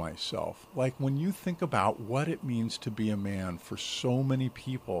version of myself. Like, when you think about what it means to be a man for so many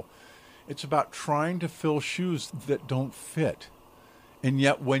people, it's about trying to fill shoes that don't fit. And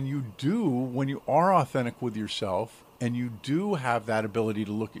yet when you are authentic with yourself, and you do have that ability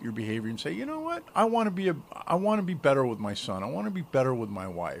to look at your behavior and say, you know what, I want to be better with my son. I want to be better with my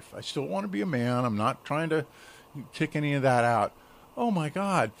wife. I still want to be a man. I'm not trying to kick any of that out. Oh my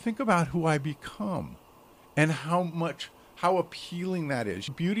God, think about who I become and how appealing that is.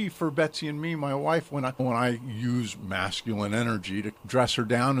 Beauty for Betsy and me, my wife, when I use masculine energy to dress her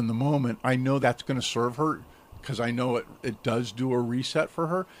down in the moment, I know that's going to serve her, because I know it does do a reset for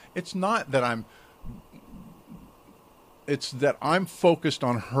her. It's not that it's that I'm focused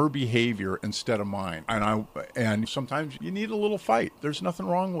on her behavior instead of mine. And sometimes you need a little fight. There's nothing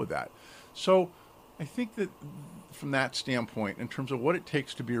wrong with that. So I think that from that standpoint, in terms of what it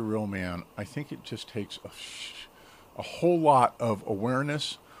takes to be a real man, I think it just takes a whole lot of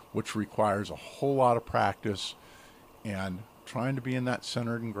awareness, which requires a whole lot of practice, and trying to be in that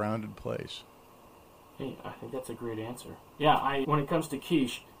centered and grounded place. Hey, I think that's a great answer. Yeah, when it comes to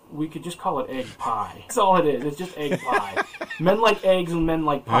quiche, we could just call it egg pie. That's all it is. It's just egg pie. Men like eggs and men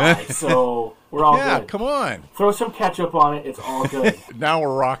like pie, so we're all good. Yeah, come on. Throw some ketchup on it. It's all good. Now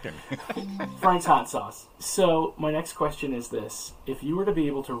we're rocking. Frank's hot sauce. So my next question is this. If you were to be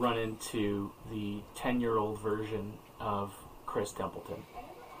able to run into the 10-year-old version of Chris Templeton,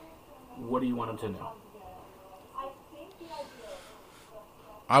 what do you want him to know?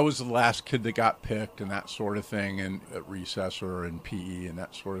 I was the last kid that got picked and that sort of thing, and at recess or in PE and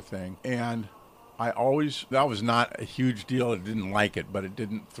that sort of thing. And that was not a huge deal. I didn't like it, but it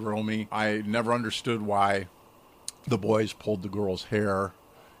didn't throw me. I never understood why the boys pulled the girls' hair,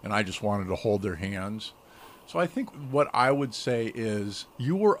 and I just wanted to hold their hands. So I think what I would say is,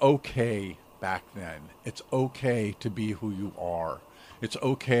 you were okay back then. It's okay to be who you are. It's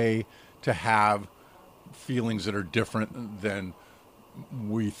okay to have feelings that are different than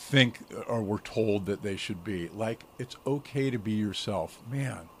we think or we're told that they should be. Like, it's okay to be yourself,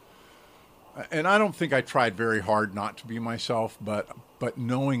 man. And I don't think I tried very hard not to be myself, but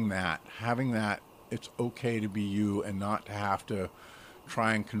knowing that, having that, it's okay to be you and not to have to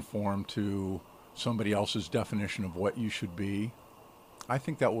try and conform to somebody else's definition of what you should be, I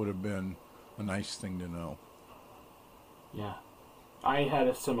think that would have been a nice thing to know. Yeah. I had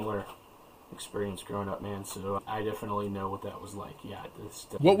a similar experience growing up, man, so I definitely know what that was like. Yeah.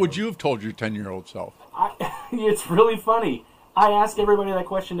 What would you have told your 10-year-old self? It's really funny. I ask everybody that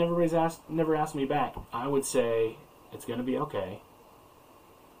question. Everybody's never asked me back. I would say, it's going to be okay.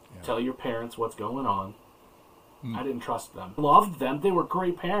 Yeah. Tell your parents what's going on. I didn't trust them. Loved them. They were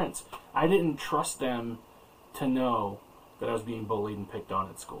great parents. I didn't trust them to know that I was being bullied and picked on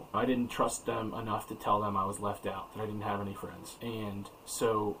at school. I didn't trust them enough to tell them I was left out, that I didn't have any friends. And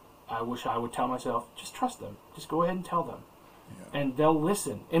so I wish I would tell myself, just trust them. Just go ahead and tell them. Yeah. And they'll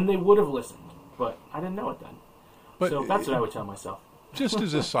listen. And they would have listened. But I didn't know it then. So that's what I would tell myself. Just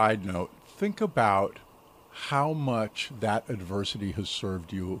as a side note, think about how much that adversity has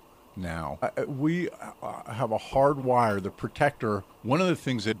served you now. We have a hard wire, the protector. One of the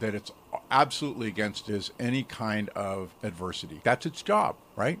things that it's absolutely against is any kind of adversity. That's its job,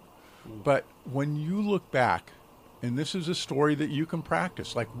 right? But when you look back, and this is a story that you can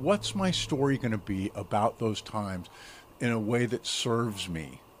practice, like, what's my story going to be about those times in a way that serves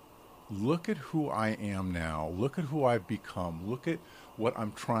me? Look at who I am now. Look at who I've become. Look at what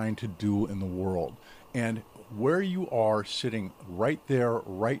I'm trying to do in the world. And where you are sitting right there,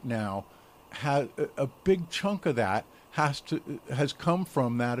 right now, has a big chunk of that has come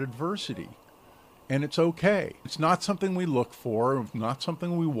from that adversity. And it's okay. It's not something we look for, not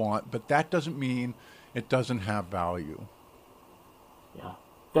something we want, but that doesn't mean it doesn't have value. Yeah.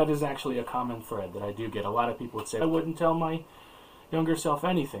 That is actually a common thread that I do get. A lot of people would say, I wouldn't tell my younger self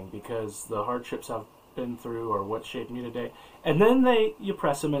anything because the hardships I've been through or what shaped me today. And then you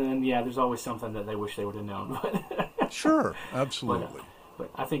press them, and then, there's always something that they wish they would have known. Sure, absolutely. But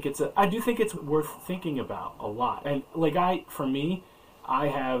I think I do think it's worth thinking about a lot. And for me, I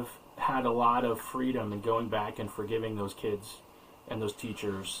have had a lot of freedom in going back and forgiving those kids and those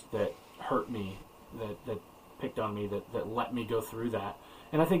teachers that hurt me, that picked on me, that let me go through that.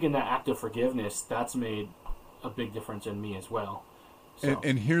 And I think in that act of forgiveness, that's made a big difference in me as well. So.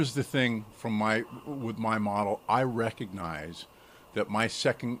 And here's the thing with my model, I recognize that my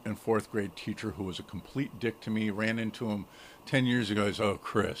 2nd and 4th grade teacher, who was a complete dick to me, ran into him 10 years ago, is, oh,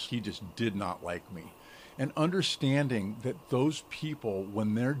 Chris, he just did not like me. And understanding that those people,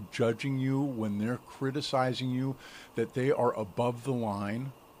 when they're judging you, when they're criticizing you, that they are above the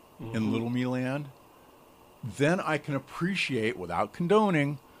line in Little Me Land, then I can appreciate, without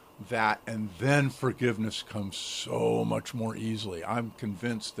condoning, that, and then forgiveness comes so much more easily. I'm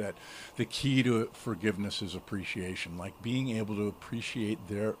convinced that the key to forgiveness is appreciation, like being able to appreciate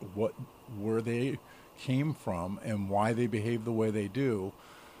where they came from and why they behave the way they do.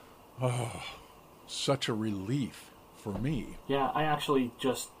 Oh, such a relief for me. Yeah, I actually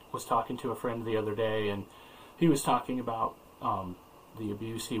just was talking to a friend the other day, and he was talking about the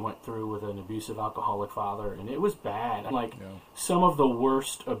abuse he went through with an abusive alcoholic father, and it was bad. Some of the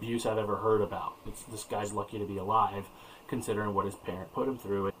worst abuse I've ever heard about. This guy's lucky to be alive, considering what his parent put him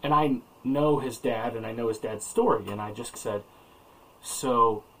through. And I know his dad, and I know his dad's story, and I just said,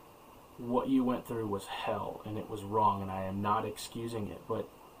 so what you went through was hell, and it was wrong, and I am not excusing it, but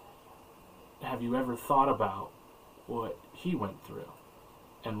have you ever thought about what he went through?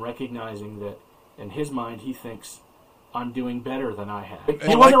 And recognizing that in his mind, he thinks, I'm doing better than I have.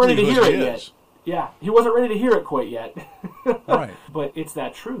 He wasn't ready to hear it yet. Yeah, he wasn't ready to hear it quite yet. Right. But it's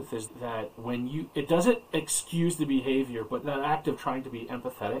that truth, is that it doesn't excuse the behavior, but that act of trying to be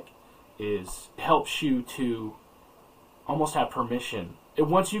empathetic helps you to almost have permission.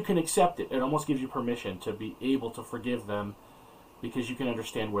 Once you can accept it, it almost gives you permission to be able to forgive them because you can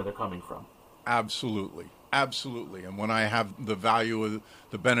understand where they're coming from. Absolutely. Absolutely. And when I have the value of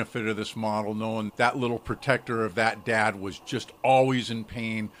the benefit of this model, knowing that little protector of that dad was just always in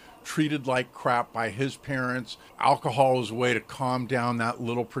pain, treated like crap by his parents. Alcohol was a way to calm down that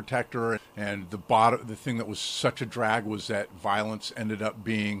little protector. And the thing that was such a drag was that violence ended up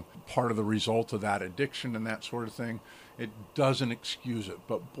being part of the result of that addiction and that sort of thing. It doesn't excuse it.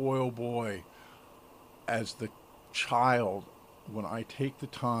 But boy, oh boy, as the child, when I take the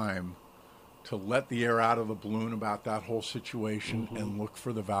time to let the air out of the balloon about that whole situation and look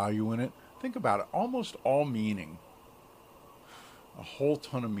for the value in it. Think about it. Almost all meaning, a whole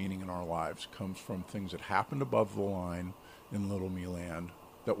ton of meaning in our lives comes from things that happened above the line in Little Me Land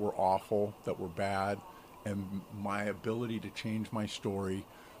that were awful, that were bad, and my ability to change my story,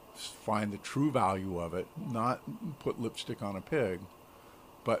 find the true value of it, not put lipstick on a pig,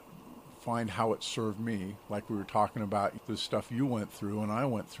 but find how it served me, like we were talking about the stuff you went through and I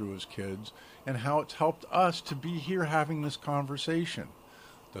went through as kids, and how it's helped us to be here having this conversation.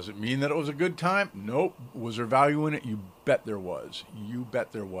 Does it mean that it was a good time? Nope. Was there value in it? You bet there was. You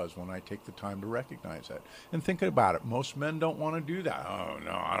bet there was when I take the time to recognize that. And think about it. Most men don't want to do that. Oh,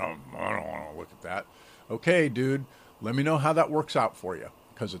 no, I don't want to look at that. Okay, dude, let me know how that works out for you,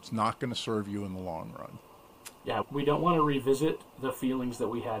 because it's not going to serve you in the long run. Yeah, we don't want to revisit the feelings that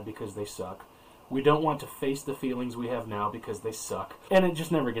we had because they suck. We don't want to face the feelings we have now because they suck. And it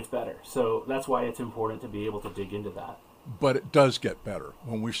just never gets better. So that's why it's important to be able to dig into that. But it does get better.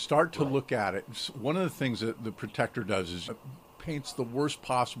 When we start to look at it, one of the things that the Protector does is it paints the worst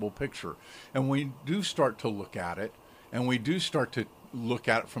possible picture. And we do start to look at it, and we do start to look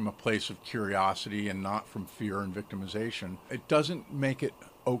at it from a place of curiosity and not from fear and victimization. It doesn't make it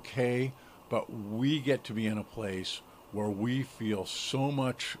okay, but we get to be in a place where we feel so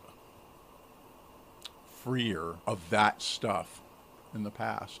much freer of that stuff in the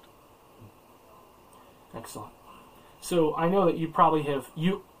past. Excellent. So I know that you probably have,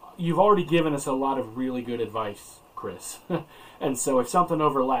 you've already given us a lot of really good advice, Chris. And so if something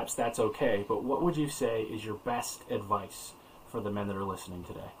overlaps, that's okay. But what would you say is your best advice for the men that are listening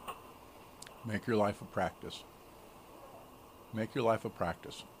today? Make your life a practice. Make your life a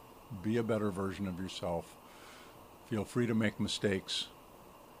practice. Be a better version of yourself. Feel free to make mistakes.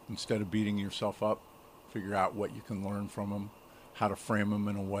 Instead of beating yourself up, figure out what you can learn from them, how to frame them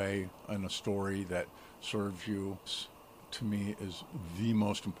in a way, in a story that serves you. To me, is the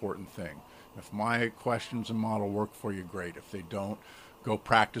most important thing. If my questions and model work for you, great. If they don't, go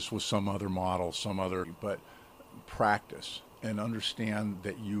practice with some other model, but practice and understand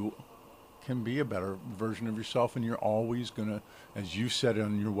that you can be a better version of yourself, and you're always going to, as you said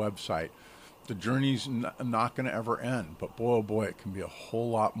on your website, the journey's not going to ever end, but boy, oh boy, it can be a whole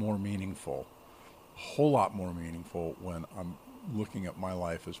lot more meaningful when I'm looking at my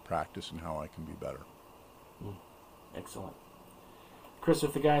life as practice and how I can be better. Excellent. Chris,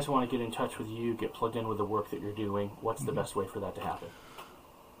 if the guys want to get in touch with you, get plugged in with the work that you're doing, what's the best way for that to happen?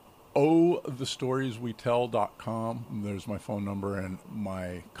 thestorieswetell.com. There's my phone number and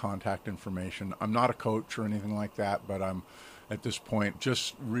my contact information. I'm not a coach or anything like that, but I'm at this point,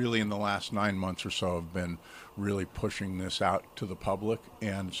 just really in the last 9 months or so, I've been really pushing this out to the public.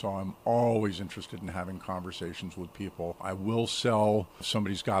 And so I'm always interested in having conversations with people. I will sell, if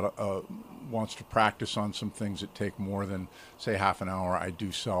somebody's got wants to practice on some things that take more than, say, half an hour, I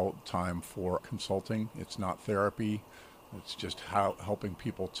do sell time for consulting. It's not therapy. It's just helping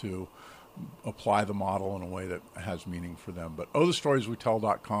people to apply the model in a way that has meaning for them. But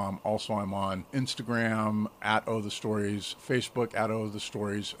thestorieswetell.com. Also, I'm on Instagram at @thestories, Facebook at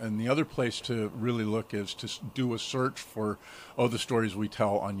 @thestories, and the other place to really look is to do a search for the Stories We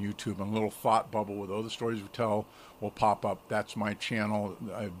Tell on YouTube, and a little thought bubble with the Stories We Tell will pop up. That's my channel.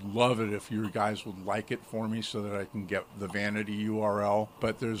 I'd love it if you guys would like it for me so that I can get the vanity URL.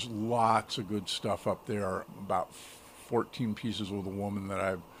 But there's lots of good stuff up there. About 14 pieces with a woman that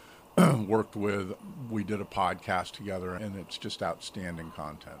I've worked with. We did a podcast together, and it's just outstanding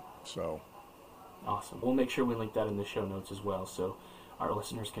content. So awesome. We'll make sure we link that in the show notes as well, so our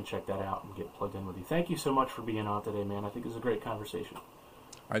listeners can check that out and get plugged in with you. Thank you so much for being on today, man. I think it was a great conversation.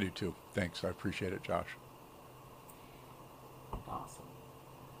 I do too. Thanks. I appreciate it, Josh. Awesome.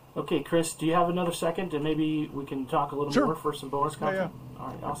 Okay, Chris, do you have another second, and maybe we can talk a little more for some bonus content? Yeah. All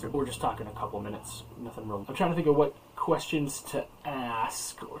right, awesome. We're just talking a couple minutes. Nothing real. I'm trying to think of what questions to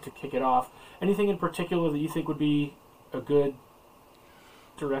ask or to kick it off. Anything in particular that you think would be a good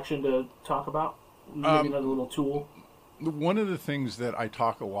direction to talk about? Maybe another little tool? One of the things that I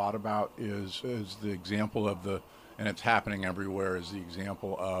talk a lot about is the example of and it's happening everywhere, is the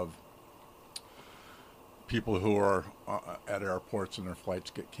example of people who are at airports and their flights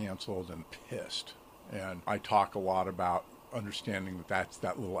get canceled and pissed. And I talk a lot about understanding that that's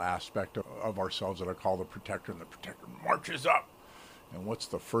that little aspect of ourselves that I call the protector, and the protector marches up. And what's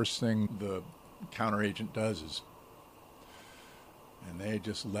the first thing the counteragent does is, and they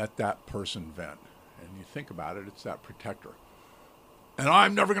just let that person vent. And you think about it, it's that protector. And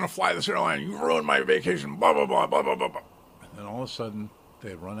I'm never going to fly this airline. You ruined my vacation, blah, blah, blah, blah, blah, blah, blah. And then all of a sudden,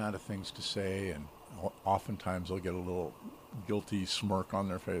 they run out of things to say, and oftentimes they'll get a little guilty smirk on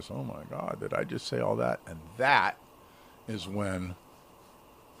their face. Oh my God, did I just say all that? And that is when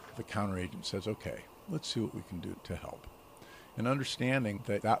the counteragent says, okay, let's see what we can do to help. And understanding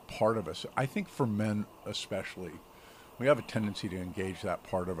that part of us, I think for men especially, we have a tendency to engage that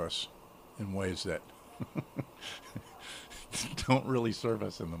part of us in ways that don't really serve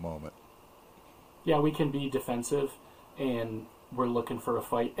us in the moment. Yeah, we can be defensive, and we're looking for a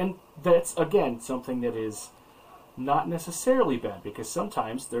fight. And that's, again, something that is not necessarily bad, because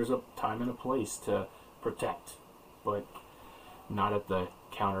sometimes there's a time and a place to protect, but not at the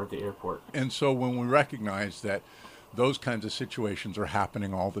counter at the airport. And so when we recognize that those kinds of situations are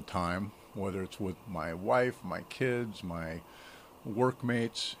happening all the time, whether it's with my wife, my kids, my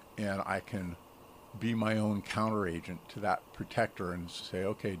workmates, and I can be my own counter agent to that protector and say,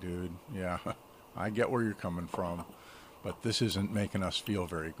 okay, dude, yeah, I get where you're coming from, but this isn't making us feel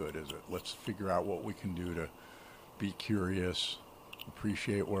very good, is it? Let's figure out what we can do to be curious,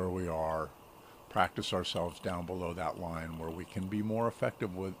 appreciate where we are, practice ourselves down below that line where we can be more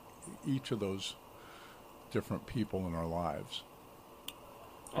effective with each of those different people in our lives.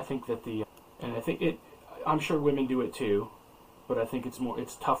 I think that I'm sure women do it too, but I think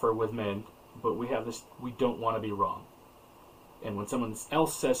it's tougher with men. But we have this, we don't want to be wrong. And when someone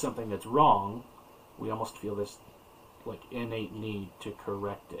else says something that's wrong, we almost feel this like innate need to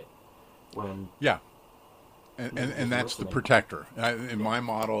correct it. Yeah. And that's the protector. In my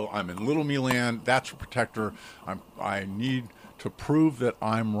model, I'm in little me land. That's a protector. I need to prove that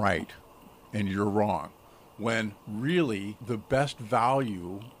I'm right and you're wrong. When really the best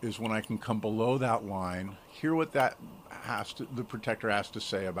value is when I can come below that line, hear what the protector has to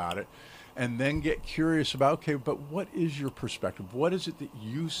say about it, and then get curious about, okay, but what is your perspective? What is it that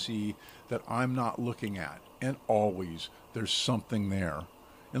you see that I'm not looking at? And always there's something there.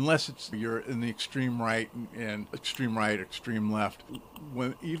 Unless you're in the extreme right, extreme left.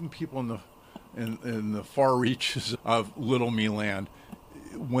 When even people in the far reaches of little me land,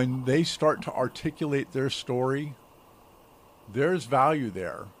 when they start to articulate their story, there's value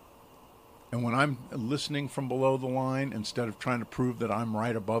there. And when I'm listening from below the line, instead of trying to prove that I'm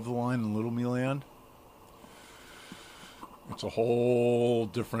right above the line in little me land, it's a whole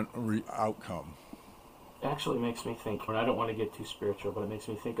different outcome. It actually makes me think, and I don't want to get too spiritual, but it makes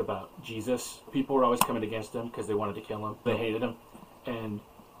me think about Jesus. People were always coming against him because they wanted to kill him. They hated him. And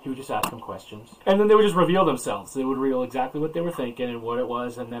he would just ask them questions. And then they would just reveal themselves. They would reveal exactly what they were thinking and what it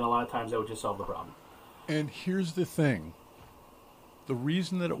was, and then a lot of times that would just solve the problem. And here's the thing. The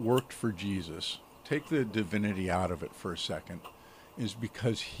reason that it worked for Jesus, take the divinity out of it for a second, is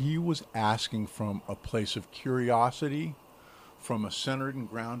because he was asking from a place of curiosity, from a centered and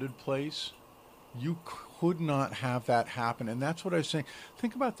grounded place. You could not have that happen. And that's what I was saying.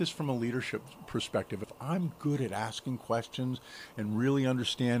 Think about this from a leadership perspective. If I'm good at asking questions and really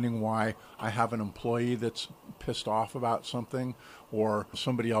understanding why I have an employee that's pissed off about something, or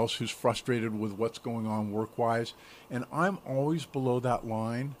somebody else who's frustrated with what's going on work-wise, and I'm always below that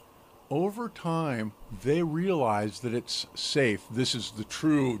line, over time, they realize that it's safe. This is the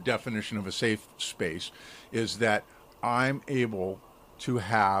true definition of a safe space, is that I'm able to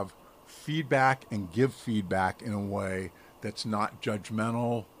have feedback and give feedback in a way that's not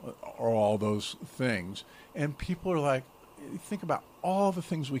judgmental or all those things. And people are like, think about all the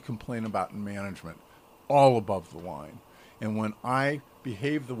things we complain about in management, all above the line. And when I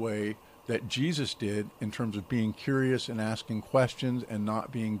behave the way that Jesus did in terms of being curious and asking questions and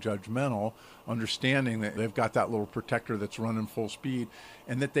not being judgmental, understanding that they've got that little protector that's running full speed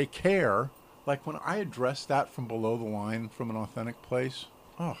and that they care, like when I address that from below the line from an authentic place,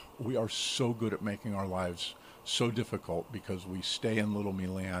 we are so good at making our lives so difficult because we stay in little me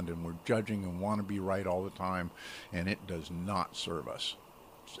land and we're judging and want to be right all the time, and it does not serve us.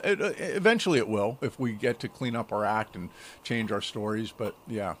 Eventually it will if we get to clean up our act and change our stories, but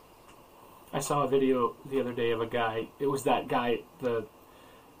yeah. I saw a video the other day of a guy. It was that guy,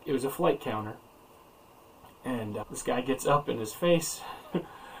 it was a flight counter, and this guy gets up in his face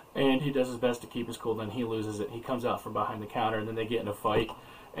and he does his best to keep his cool, then he loses it. He comes out from behind the counter and then they get in a fight.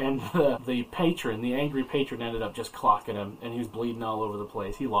 And the angry patron ended up just clocking him, and he was bleeding all over the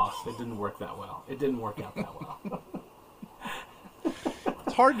place. He lost. It didn't work that well. It didn't work out that well.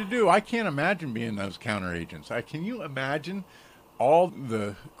 It's hard to do. I can't imagine being those counter agents. Can you imagine all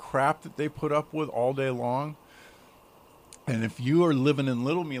the crap that they put up with all day long? And if you are living in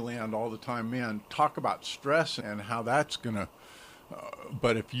little me land all the time, man, talk about stress and how that's going to...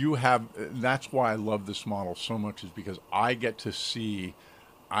 but if you have... That's why I love this model so much, is because I get to see...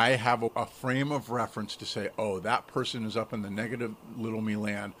 I have a frame of reference to say, oh, that person is up in the negative little me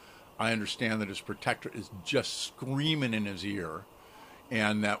land. I understand that his protector is just screaming in his ear,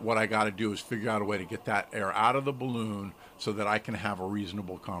 and that what I got to do is figure out a way to get that air out of the balloon so that I can have a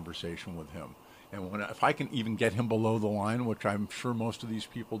reasonable conversation with him. And if I can even get him below the line, which I'm sure most of these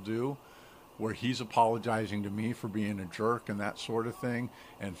people do, where he's apologizing to me for being a jerk and that sort of thing,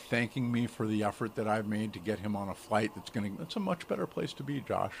 and thanking me for the effort that I've made to get him on a flight that's a much better place to be,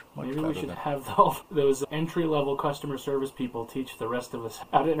 Josh. Maybe we should have those entry-level customer service people teach the rest of us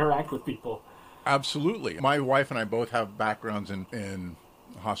how to interact with people. Absolutely. My wife and I both have backgrounds in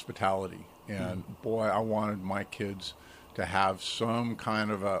hospitality, and boy, I wanted my kids to have some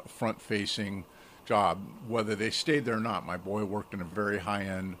kind of a front-facing job, whether they stayed there or not. My boy worked in a very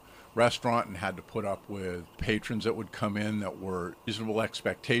high-end restaurant and had to put up with patrons that would come in that were reasonable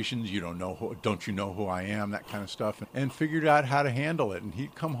expectations. Don't you know who I am? That kind of stuff, and figured out how to handle it. And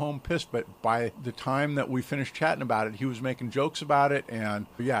he'd come home pissed, but by the time that we finished chatting about it, he was making jokes about it. And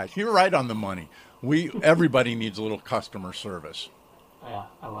yeah, you're right on the money. Everybody needs a little customer service. Yeah,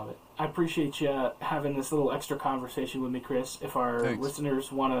 I love it. I appreciate you having this little extra conversation with me, Chris. If our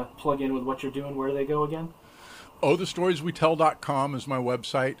listeners want to plug in with what you're doing, where do they go again? OhTheStoriesWeTell.com is my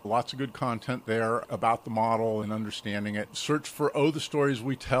website. Lots of good content there about the model and understanding it. Search for Oh, the Stories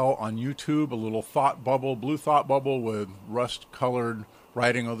We Tell on YouTube, a little thought bubble, blue thought bubble with rust-colored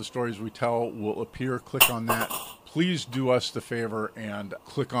writing, Oh, the Stories We Tell, will appear. Click on that. Please do us the favor and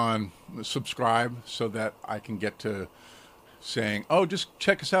click on subscribe so that I can get to saying, oh, just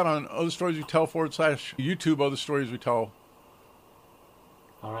check us out on Oh, the Stories We Tell /YouTube, Oh, the Stories We Tell.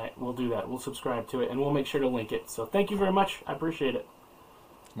 All right, we'll do that. We'll subscribe to it, and we'll make sure to link it. So thank you very much. I appreciate it.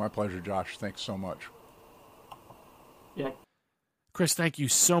 My pleasure, Josh. Thanks so much. Yeah. Chris, thank you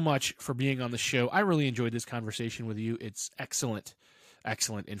so much for being on the show. I really enjoyed this conversation with you. It's excellent,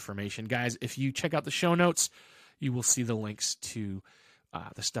 excellent information. Guys, if you check out the show notes, you will see the links to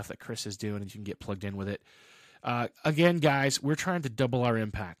the stuff that Chris is doing, and you can get plugged in with it. Again, guys, we're trying to double our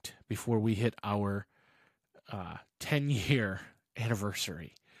impact before we hit our 10-year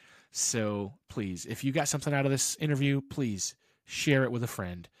anniversary. So please, if you got something out of this interview, please share it with a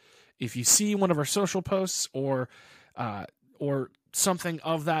friend. If you see one of our social posts or something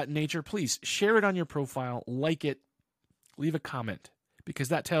of that nature, please share it on your profile, like it, leave a comment, because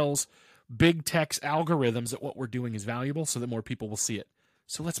that tells big tech's algorithms that what we're doing is valuable so that more people will see it.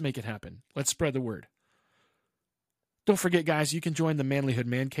 So let's make it happen. Let's spread the word. Don't forget, guys, you can join the Manlyhood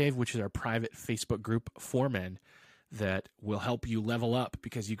Man Cave, which is our private Facebook group for men that will help you level up,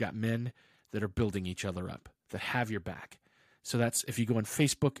 because you've got men that are building each other up, that have your back. So that's if you go on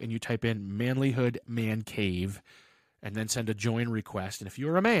Facebook and you type in Manlyhood Man Cave and then send a join request. And if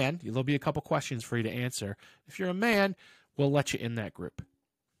you're a man, there'll be a couple questions for you to answer. If you're a man, we'll let you in that group.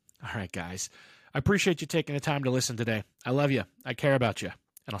 All right, guys. I appreciate you taking the time to listen today. I love you. I care about you.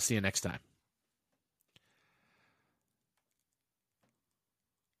 And I'll see you next time.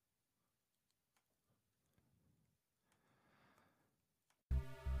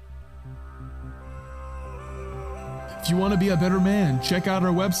 If you want to be a better man, check out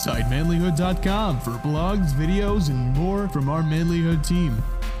our website, manlyhood.com, for blogs, videos, and more from our Manlyhood team.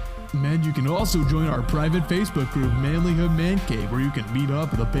 Men, you can also join our private Facebook group, Manlyhood Man Cave, where you can meet up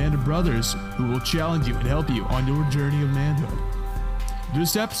with a band of brothers who will challenge you and help you on your journey of manhood.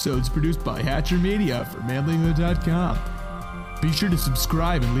 This episode is produced by Hatcher Media for manlyhood.com. Be sure to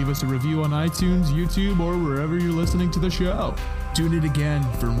subscribe and leave us a review on iTunes, YouTube, or wherever you're listening to the show. Tune in again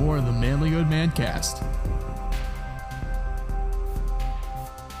for more of the Manlyhood Mancast.